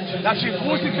si. Znači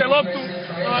pustite loptu,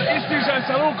 istižan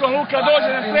sa Lukom, Luka dođe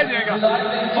na srednjega.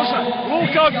 Slušaj,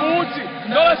 Luka odvuci.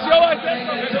 Dolazi ovaj tekst.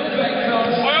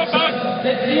 Ovo je opak.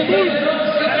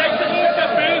 Selekte Luka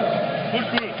pil.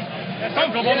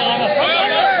 Sam ga bono ovo.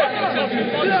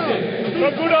 To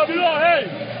kuda bilo, hej.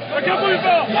 Kako bi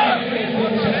bilo?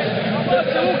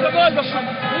 Luka dođe sam.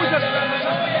 Uzeš.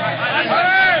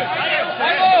 Hej!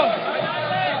 Ajmo!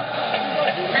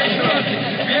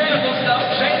 Beautiful stuff,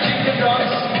 changing the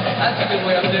drums. That's a good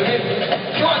way of doing it.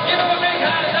 Come on, give him a big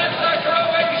hand. That's the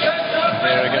Croatian.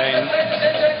 There again.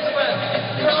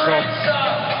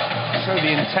 Show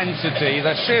the intensity,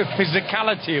 the sheer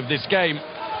physicality of this game,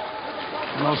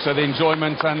 and also the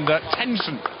enjoyment and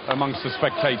tension amongst the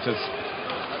spectators.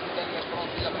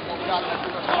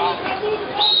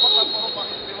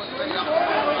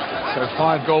 So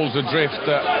 5 goals adrift,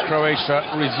 Croatia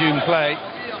resume play.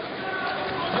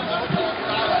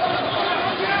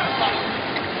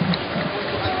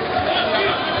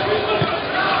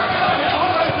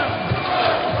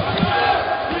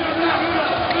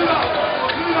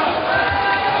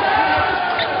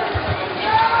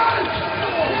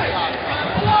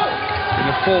 In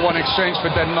a 4-1 exchange for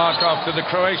Denmark after the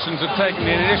Croatians had taken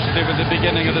the initiative at the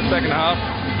beginning of the second half.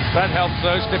 That helps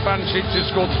though. Stepancic has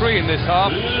scored 3 in this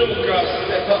half.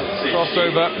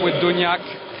 Crossover with Dunjak.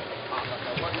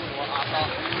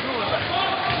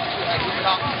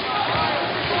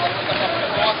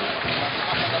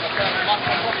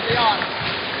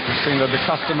 We've seen that the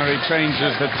customary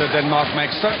changes that Denmark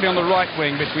makes, certainly on the right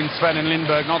wing between Sven and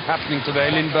Lindberg, not happening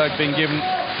today. Lindberg being given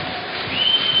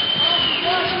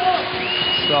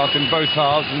start in both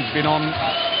halves and has been on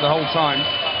the whole time.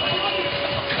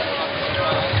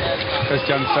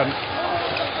 Christiansen,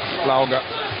 Lauger.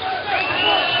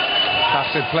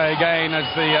 Passive play again as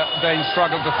the Danes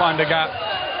struggle to find a gap.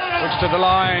 Push to the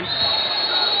line.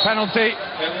 Penalty.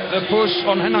 The push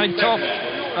on Henrik Toft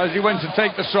as he went to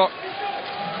take the shot.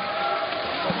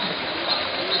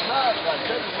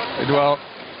 Did well.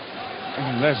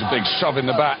 There's a big shove in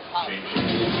the back.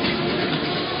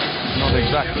 Not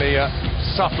exactly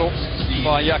subtle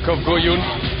by Jakub Goyun.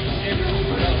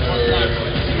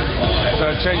 So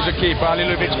change the keeper.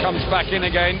 Alilovic comes back in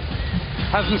again.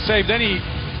 Hasn't saved any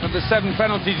of the 7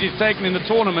 penalties he's taken in the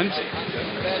tournament.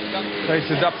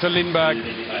 Faces up to Lindberg.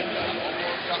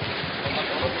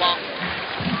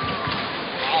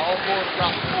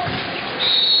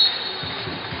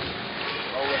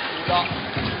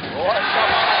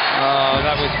 Oh,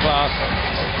 that was class.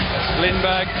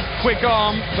 Lindberg, quick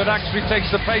arm, but actually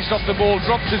takes the pace off the ball,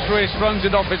 drops his wrist, runs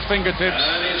it off his fingertips.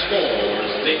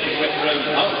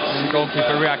 And the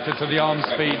goalkeeper reacted to the arm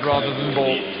speed rather than the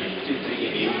ball.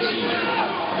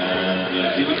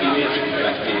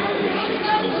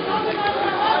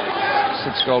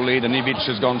 6-goal lead, and Ivic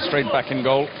has gone straight back in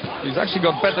goal. He's actually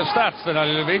got better stats than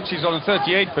Alilovic. He's on a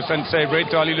 38% save rate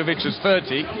to Alilevic's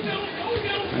 30.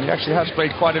 And he actually has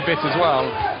played quite a bit as well.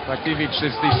 In fact, Ivic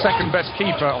is the second best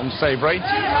keeper on save rate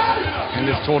in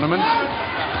this tournament.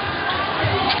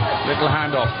 Little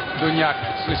handoff. Dunjak,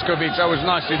 Sliskovic, that was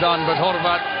nicely done, but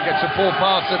Horvat gets a poor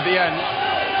pass at the end.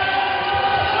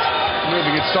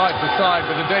 Moving it side to side,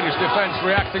 but the Danish defence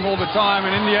reacting all the time,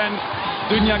 and in the end,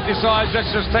 Dunjak decides, let's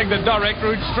just take the direct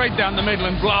route straight down the middle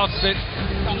and blast it.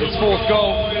 His fourth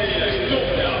goal.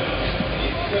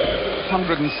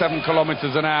 107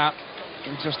 kilometers an hour.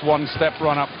 Just one step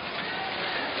run up.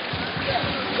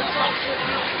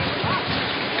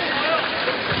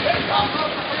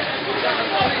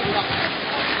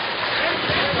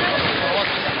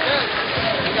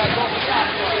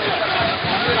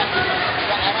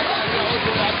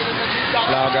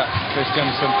 Lauga,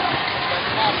 Christiansen.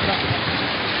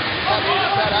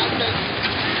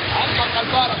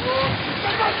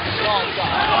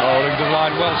 Rolling the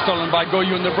line, well stolen by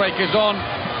Goyun. The break is on.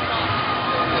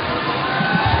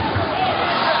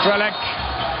 Strelek,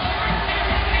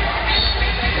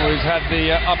 who's had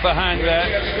the upper hand there.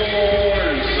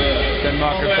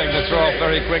 Denmark have taken the throw off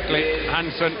very quickly.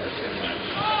 Hansen.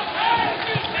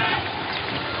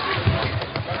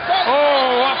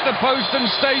 Oh, off the post and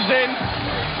stays in.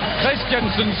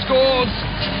 Christiansen scores.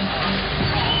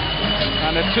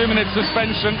 And a 2-minute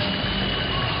suspension.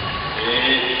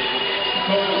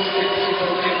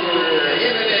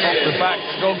 Off the back,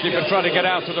 goalkeeper trying to get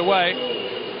out of the way.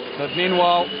 But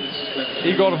meanwhile,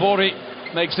 Igor Vori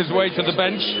makes his way to the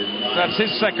bench. That's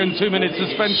his second 2-minute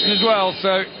suspension as well,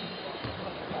 so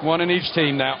one in each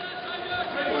team now.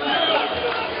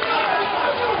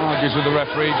 Argues with the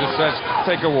referee, just says,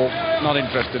 take a walk, not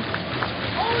interested.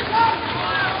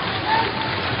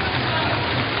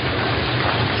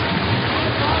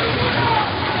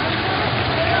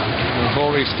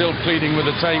 Vori still pleading with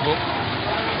the table.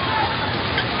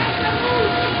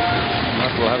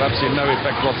 That will have absolutely no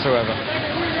effect whatsoever.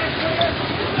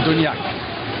 Dunjak.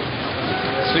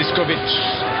 Sliskovic.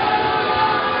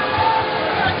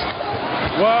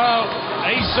 Well,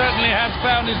 he certainly has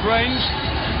found his range.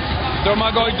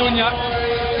 Domagoj Dunjak,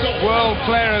 World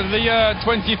Player of the Year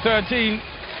 2013.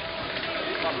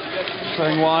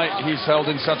 Showing why he's held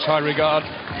in such high regard,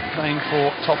 playing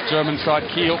for top German side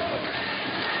Kiel.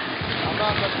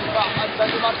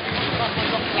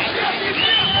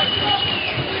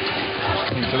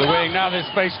 Into the wing, now there's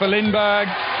space for Lindberg.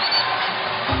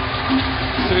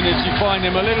 As soon as you find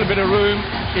him a little bit of room,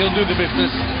 he'll do the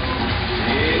business.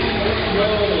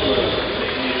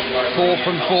 4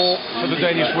 from 4 for the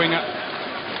Danish winger.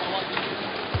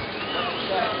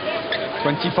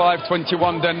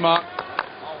 25-21 Denmark.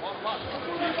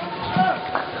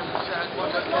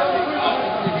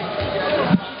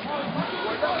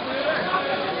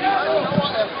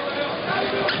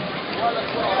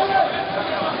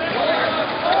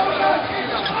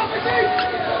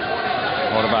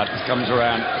 Comes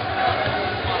around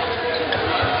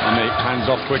and he hands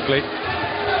off quickly.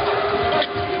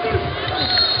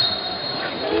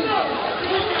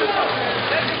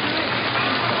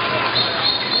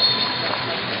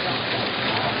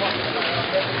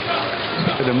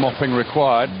 Bit of mopping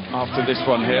required after this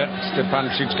one here.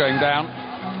 Stepancic going down,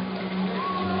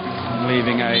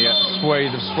 leaving a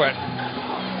swathe of sweat.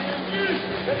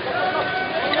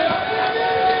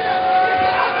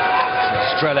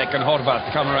 Strelek and Horvath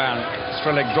come around.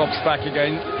 Strelek drops back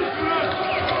again.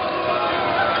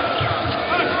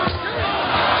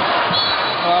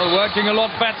 Well, working a lot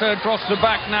better across the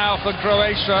back now for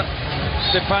Croatia.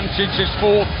 Stepancic is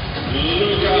fourth.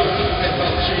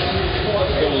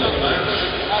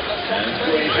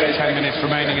 10 minutes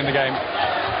remaining in the game.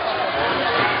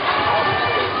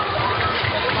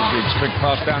 Quick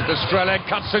pass down to Strelek,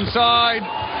 cuts inside.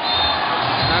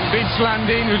 And beats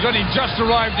Landin, who's only just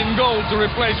arrived in goal to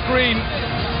replace Green.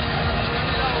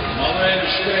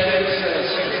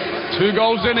 2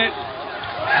 goals in it.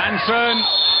 Hansen.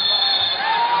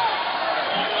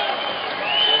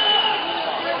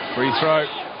 Free throw.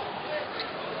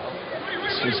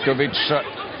 Sliskovic.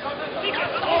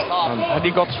 Had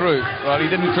he got through? Well, he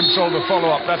didn't control the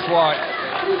follow-up, that's why.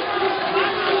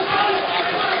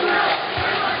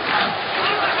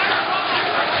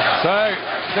 So,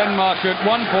 Denmark at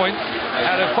 1 point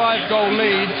had a 5-goal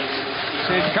lead,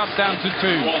 so it's cut down to 2.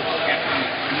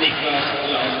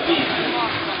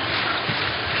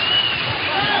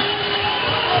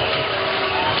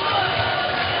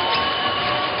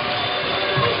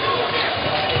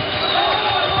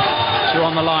 Two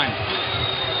on the line.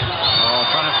 Oh,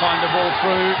 trying to find the ball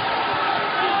through.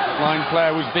 Line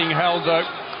player was being held though,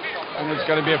 and it's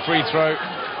going to be a free throw.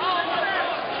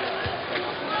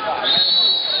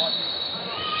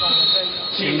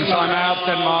 Team timeout,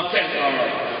 Denmark. 8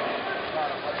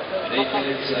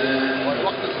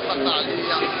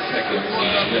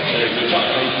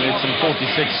 minutes and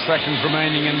 46 seconds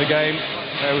remaining in the game.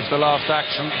 There was the last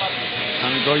action.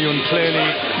 And Goyun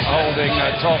clearly holding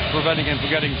top, preventing him from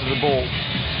getting to the ball.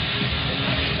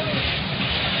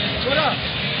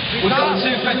 We've got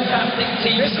two fantastic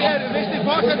teams. Hvis de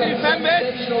fortsætter i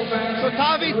 5-1, så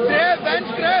tager vi 3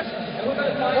 venstre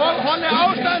og holder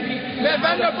afstand med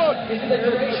venderbold.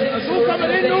 Og du kommer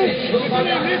ind nu, vi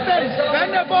kommer i midten,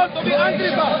 venderbold, og vi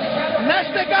angriber.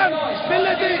 Næste gang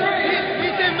spiller de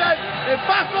med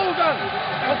bakover.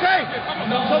 Okay?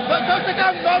 Så første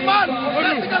gang normal,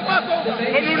 næste gang bakover.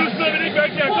 Og nu slår vi det ikke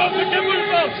her. Kom, vi kan ud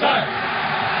for sig.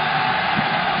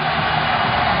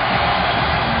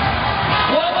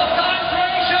 One more time,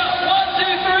 Croatia. 1, 2,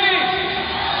 3.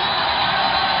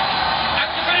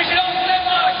 After finishing on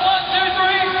Denmark. 1, 2,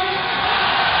 3.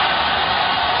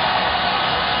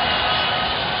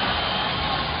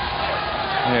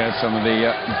 Yeah, some of the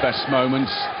best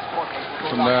moments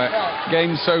from the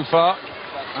game so far,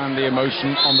 and the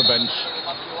emotion on the bench.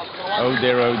 Oh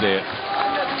dear, oh dear.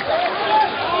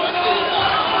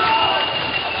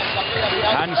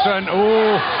 Hansen,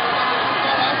 oh!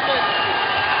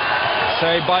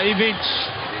 Saved by Ivic.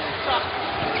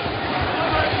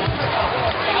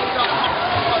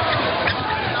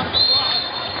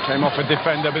 Came off a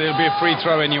defender, but it'll be a free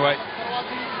throw anyway.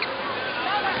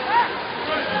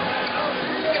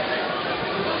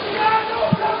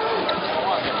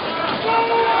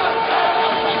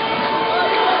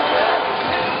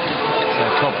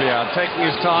 Taking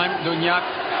his time, Dunjak.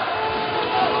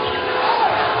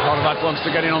 Horvat wants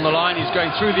to get in on the line. He's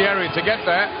going through the area to get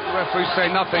there. The referees say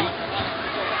nothing.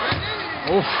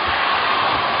 Oof.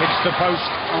 Hits the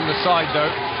post on the side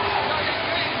though.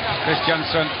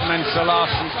 Christiansen, Mensa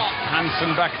Larsen.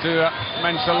 Hansen back to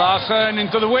Mensa Larsen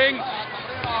into the wing.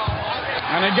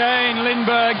 And again,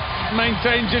 Lindberg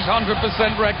maintains his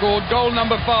 100% record. Goal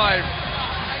number 5.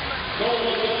 Goal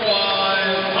number 5.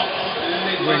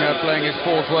 Winger playing his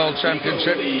 4th World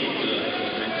Championship.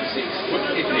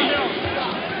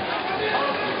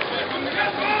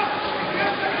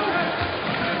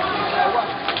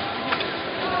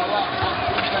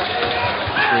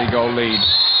 Three-goal lead.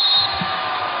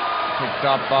 Picked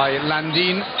up by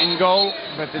Landin in goal,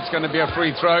 but it's going to be a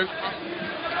free throw.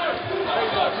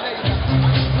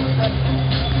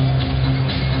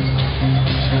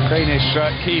 Danish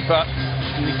keeper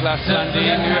Niklas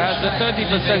Landin, who has a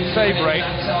 30% save rate,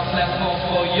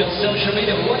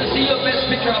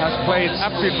 has played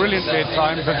absolutely brilliantly at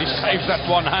times, as he saves that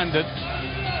one-handed,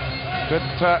 but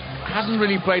hasn't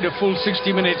really played a full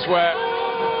 60 minutes where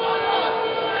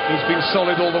he's been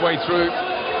solid all the way through.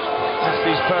 Just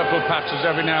these purple patches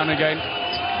every now and again.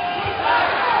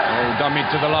 Oh, dummy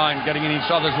to the line, getting in each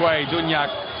other's way.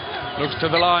 Dunjak looks to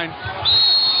the line.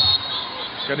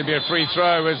 It's going to be a free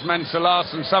throw as Mensa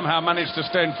Larsen somehow managed to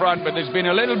stay in front, but there's been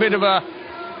a little bit of a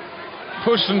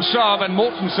push and shove, and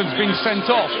Mortensen's been sent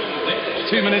off.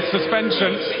 2 minutes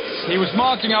suspension. He was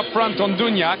marking up front on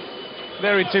Dunjak.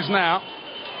 There it is now.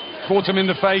 Caught him in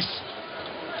the face.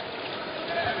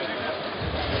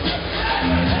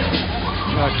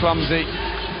 A clumsy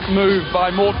move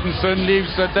by Mortensen leaves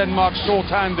Denmark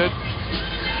short-handed.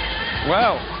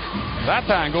 Well, that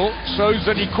angle shows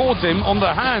that he caught him on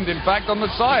the hand, in fact, on the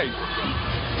side,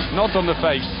 not on the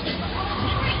face.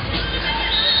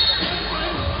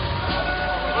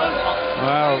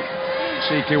 Well,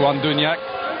 cheeky one, Dunjak.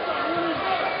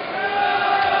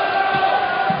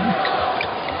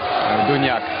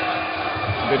 Dunjak.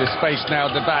 A bit of space now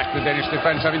at the back. The Danish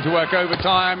defence having to work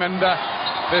overtime, and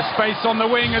there's space on the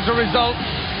wing as a result.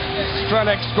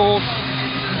 Strelec scores.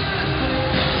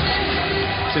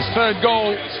 It's his 3rd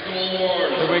goal.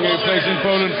 The winger who plays in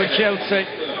Poland for Kielce.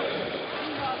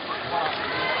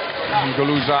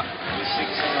 Goluza.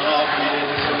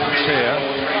 Here.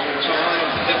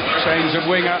 Change of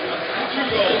winger.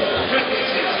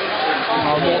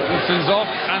 Now Mortensen's off.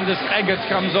 Anders Eggert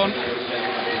comes on.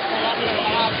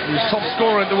 He was top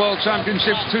scorer at the World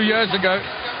Championships 2 years ago.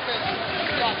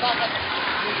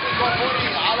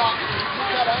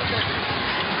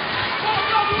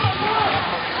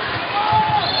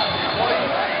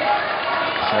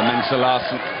 So Mensa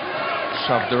Larsen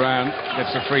shoved around,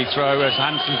 gets a free throw as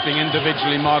Hansen's being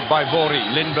individually marked by Vori.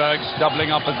 Lindberg's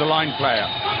doubling up as the line player.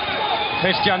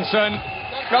 Christiansen,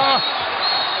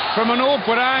 from an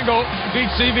awkward angle.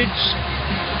 Vicevic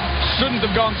shouldn't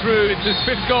have gone through. It's his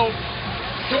 5th goal.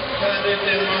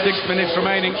 6 minutes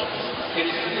remaining.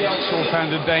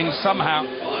 Short-handed Danes somehow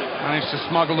managed to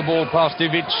smuggle the ball past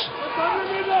Ivic.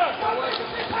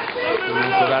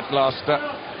 After that last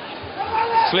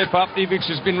slip-up, Ivic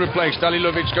has been replaced.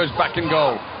 Alilovic goes back in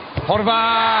goal.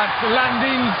 Horvat,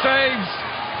 Landin saves.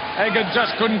 Eggert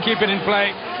just couldn't keep it in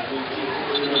play.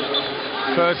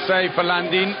 First save for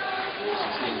Landin.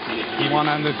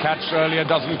 One-handed catch earlier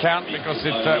doesn't count because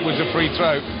it was a free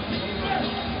throw.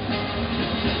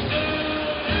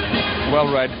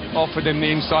 well read, offered him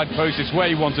the inside post, it's where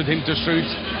he wanted him to shoot,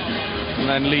 and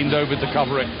then leaned over to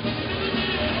cover it.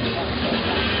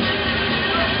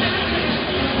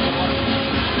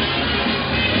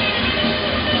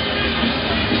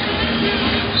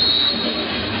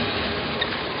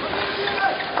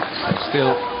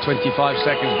 Still 25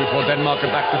 seconds before Denmark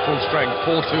are back to full strength.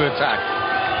 4-2 attack.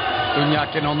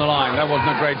 Dunjakin on the line. That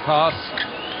wasn't a great pass.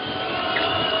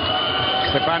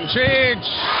 Stepancic.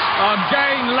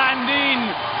 Again, Landin.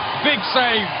 Big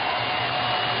save.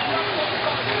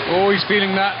 Oh, he's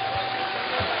feeling that.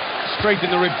 Straight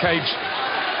in the rib cage.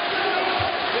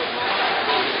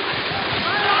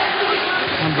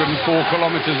 104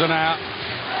 kilometers an hour.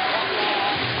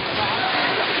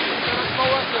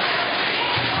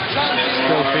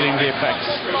 Still feeling the effects.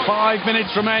 5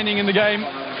 minutes remaining in the game.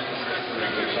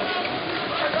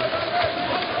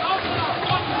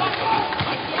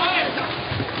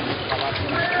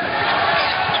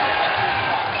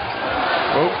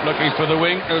 Oh, looking for the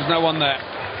wing. There's no one there.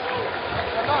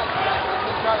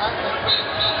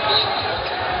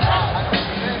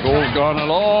 Ball's gone a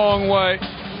long way.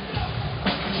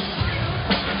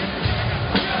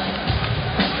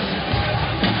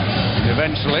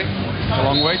 Eventually, a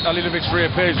long wait. Alilovic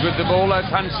reappears with the ball as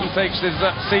Hansen takes his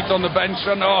seat on the bench,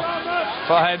 and off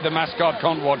for head. The mascot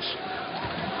can't watch.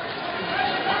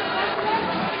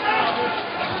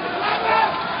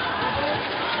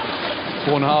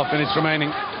 Four and a half minutes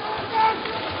remaining.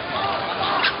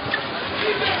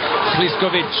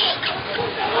 Sliskovic.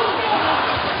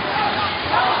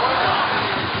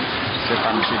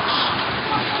 Stepancic.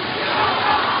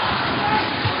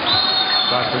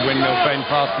 That's a windmill feint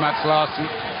past Mats Larsen.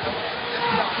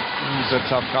 He's a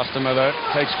tough customer though.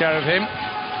 Takes care of him.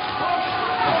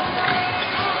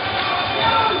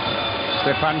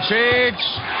 Stepancic.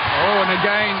 Oh, and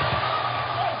again.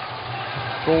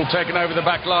 Ball taken over the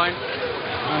back line.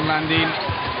 And Landin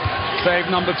save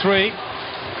number 3.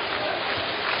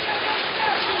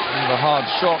 And a hard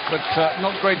shot, but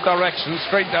not great direction.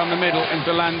 Straight down the middle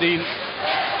into Landin.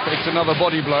 Takes another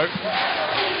body blow.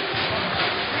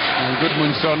 And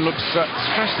Gudmundsson looks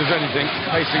stressed as anything,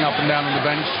 pacing up and down on the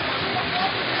bench.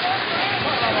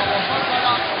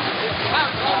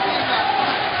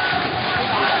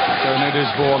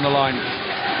 Bernardo's ball on the line.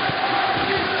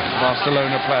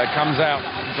 Barcelona player comes out,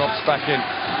 drops back in.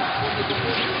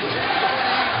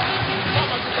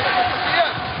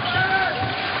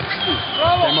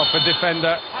 Came off a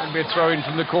defender, and be a throw in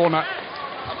from the corner.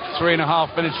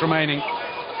 3.5 minutes remaining.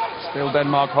 Still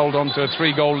Denmark hold on to a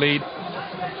 3-goal lead.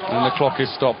 And the clock is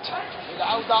stopped.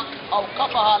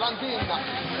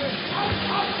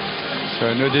 So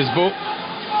Nudisbo,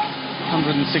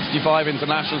 165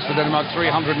 internationals for Denmark,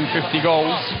 350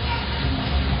 goals.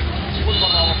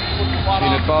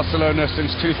 Been at Barcelona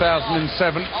since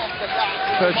 2007.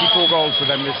 34 goals for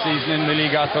them this season in the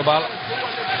Liga Tobal.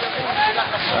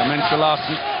 Mensa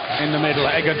Larsen in the middle.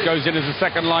 Eggert goes in as a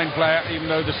second-line player, even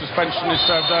though the suspension is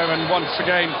served over. And once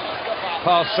again,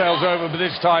 pass sails over, but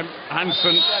this time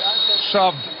Hansen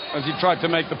shoved as he tried to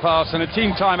make the pass, and a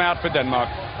team timeout for Denmark.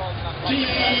 Team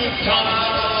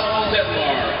time,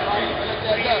 Denmark.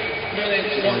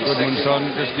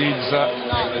 Gudmundsson just needs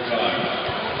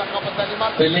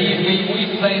Believe me,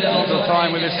 we played a little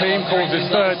time with his team, calls his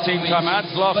third team timeout,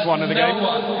 last one of the game.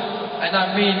 And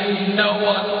I mean, no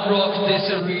one rocked this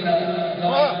arena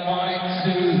like my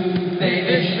two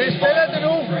Danish friends.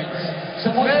 So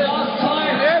for the last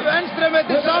time, Venstre med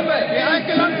det samme. Vi har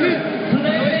ikke lang tid.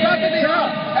 Vi starter det her.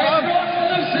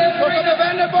 Så kan vi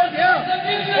vende bort her.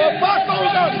 Og bak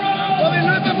mot oss. Og vi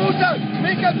løper mot oss.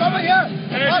 Mikkel kommer her.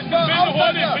 Pass på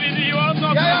avstand her.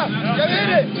 Ja, jeg ved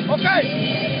det. Ok.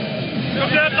 Kom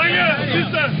der, drenge.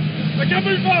 Sidste. Hvad kan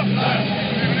vi for?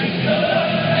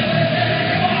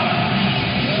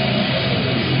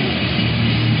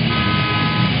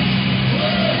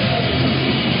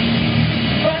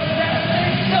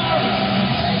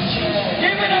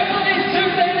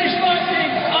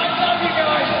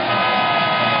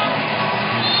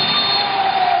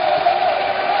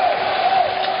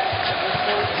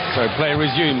 So play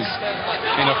resumes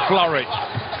in a flurry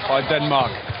by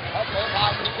Denmark.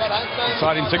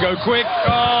 Deciding to go quick.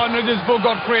 Oh, no, this ball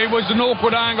got free. It was an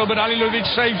awkward angle, but Alilovic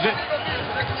saves it.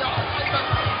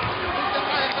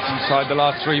 Inside the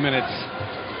last 3 minutes.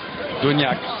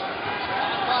 Dunjak.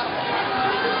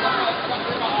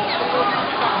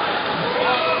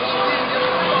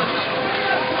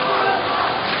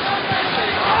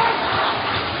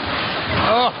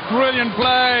 Oh, brilliant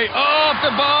play. Oh, off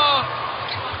the bar.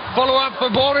 Follow up for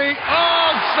Bori.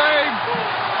 Oh, save.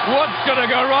 What's going to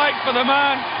go right for the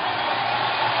man?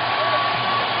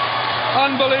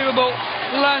 Unbelievable.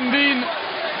 Landin.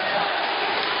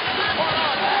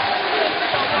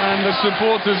 And the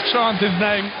supporters chant his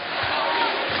name.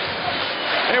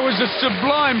 It was a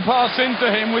sublime pass into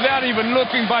him without even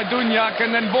looking by Dunjak,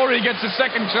 and then Bori gets a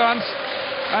second chance,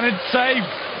 and it's saved.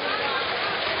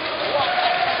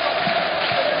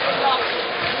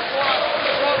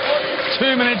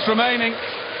 Two minutes remaining.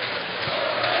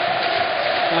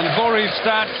 And Bori's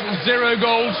stats, 0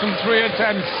 goals from 3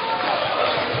 attempts.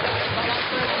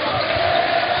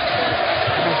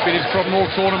 That's been his problem all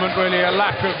tournament, really, a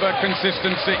lack of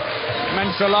consistency.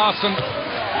 Mensa Larsen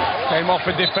came off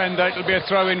a defender. It'll be a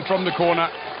throw-in from the corner.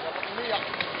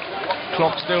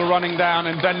 Clock still running down,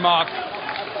 and Denmark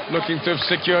looking to have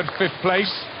secured 5th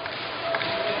place.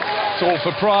 It's all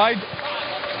for pride.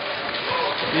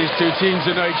 These two teams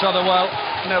who know each other well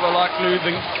never like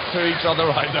losing to each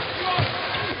other either.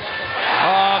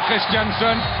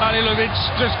 Christiansen, Alilovic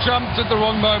just jumped at the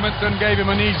wrong moment and gave him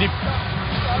an easy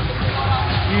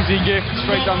gift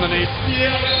straight underneath.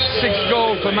 6th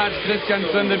goal for Mats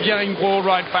Christiansen, the Bjerringbro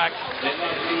right back.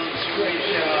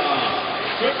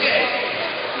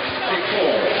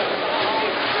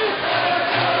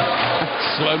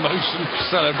 Slow motion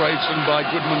celebration by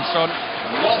Gudmundsson.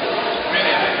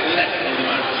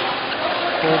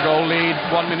 4-goal lead,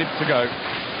 1 minute to go.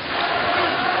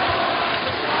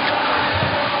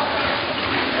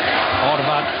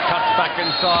 Horvat cuts back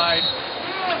inside.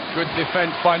 Good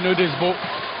defense by Nudisbo.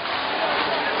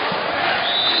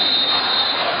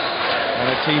 And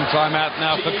a team timeout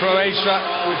now for Croatia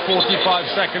with 45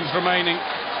 seconds remaining.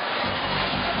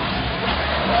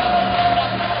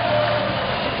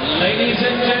 Ladies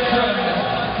and gentlemen,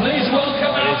 please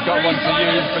welcome our He's got one to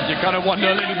use, but you kind of wonder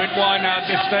a little bit why now at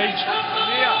this stage.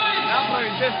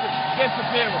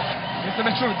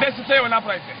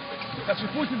 Znači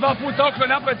pusti 2 puta okno,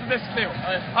 napravite 10 lijevo.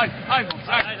 Ajde,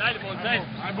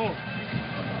 bol.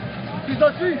 Ti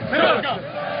za svi?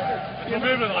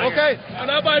 Okej. Han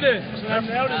arbejde.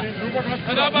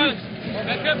 Han arbejde.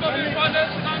 Hvad kæmper vi for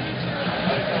næsten?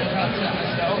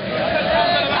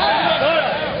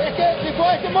 Vi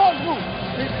får ikke mål nu.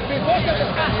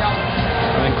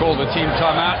 And then called the team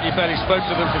timeout. He barely spoke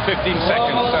to them for 15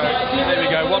 seconds. So there we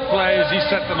go. What players he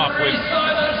set them up with?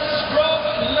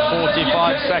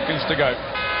 45 seconds to go.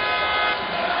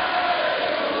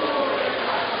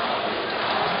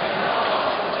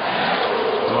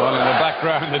 Well, in the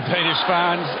background, the Danish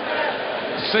fans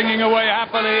singing away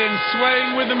happily and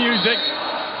swaying with the music.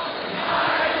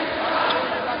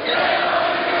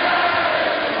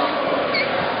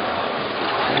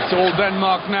 It's all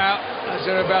Denmark now, as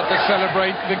they're about to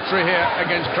celebrate victory here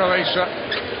against Croatia.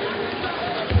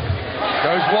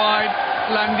 Goes wide.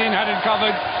 Landin had it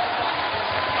covered.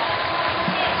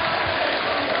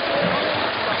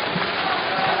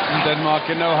 Denmark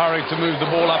in no hurry to move the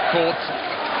ball up court.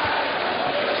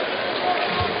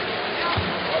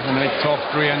 And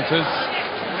Toft re-enters.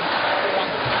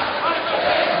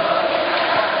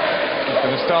 He's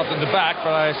going to start at the back,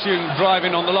 but I assume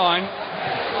driving on the line.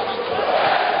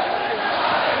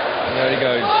 There he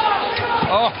goes.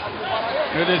 Oh!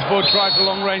 Nudisbo tries a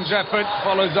long-range effort,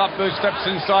 follows up those steps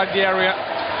inside the area.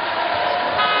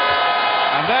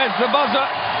 And there's the buzzer.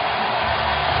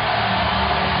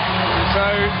 So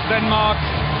Denmark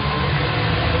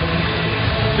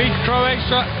beat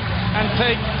Croatia and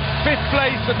take 5th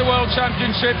place at the World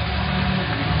Championships.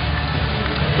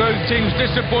 Both teams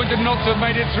disappointed not to have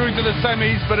made it through to the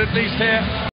semis, but at least here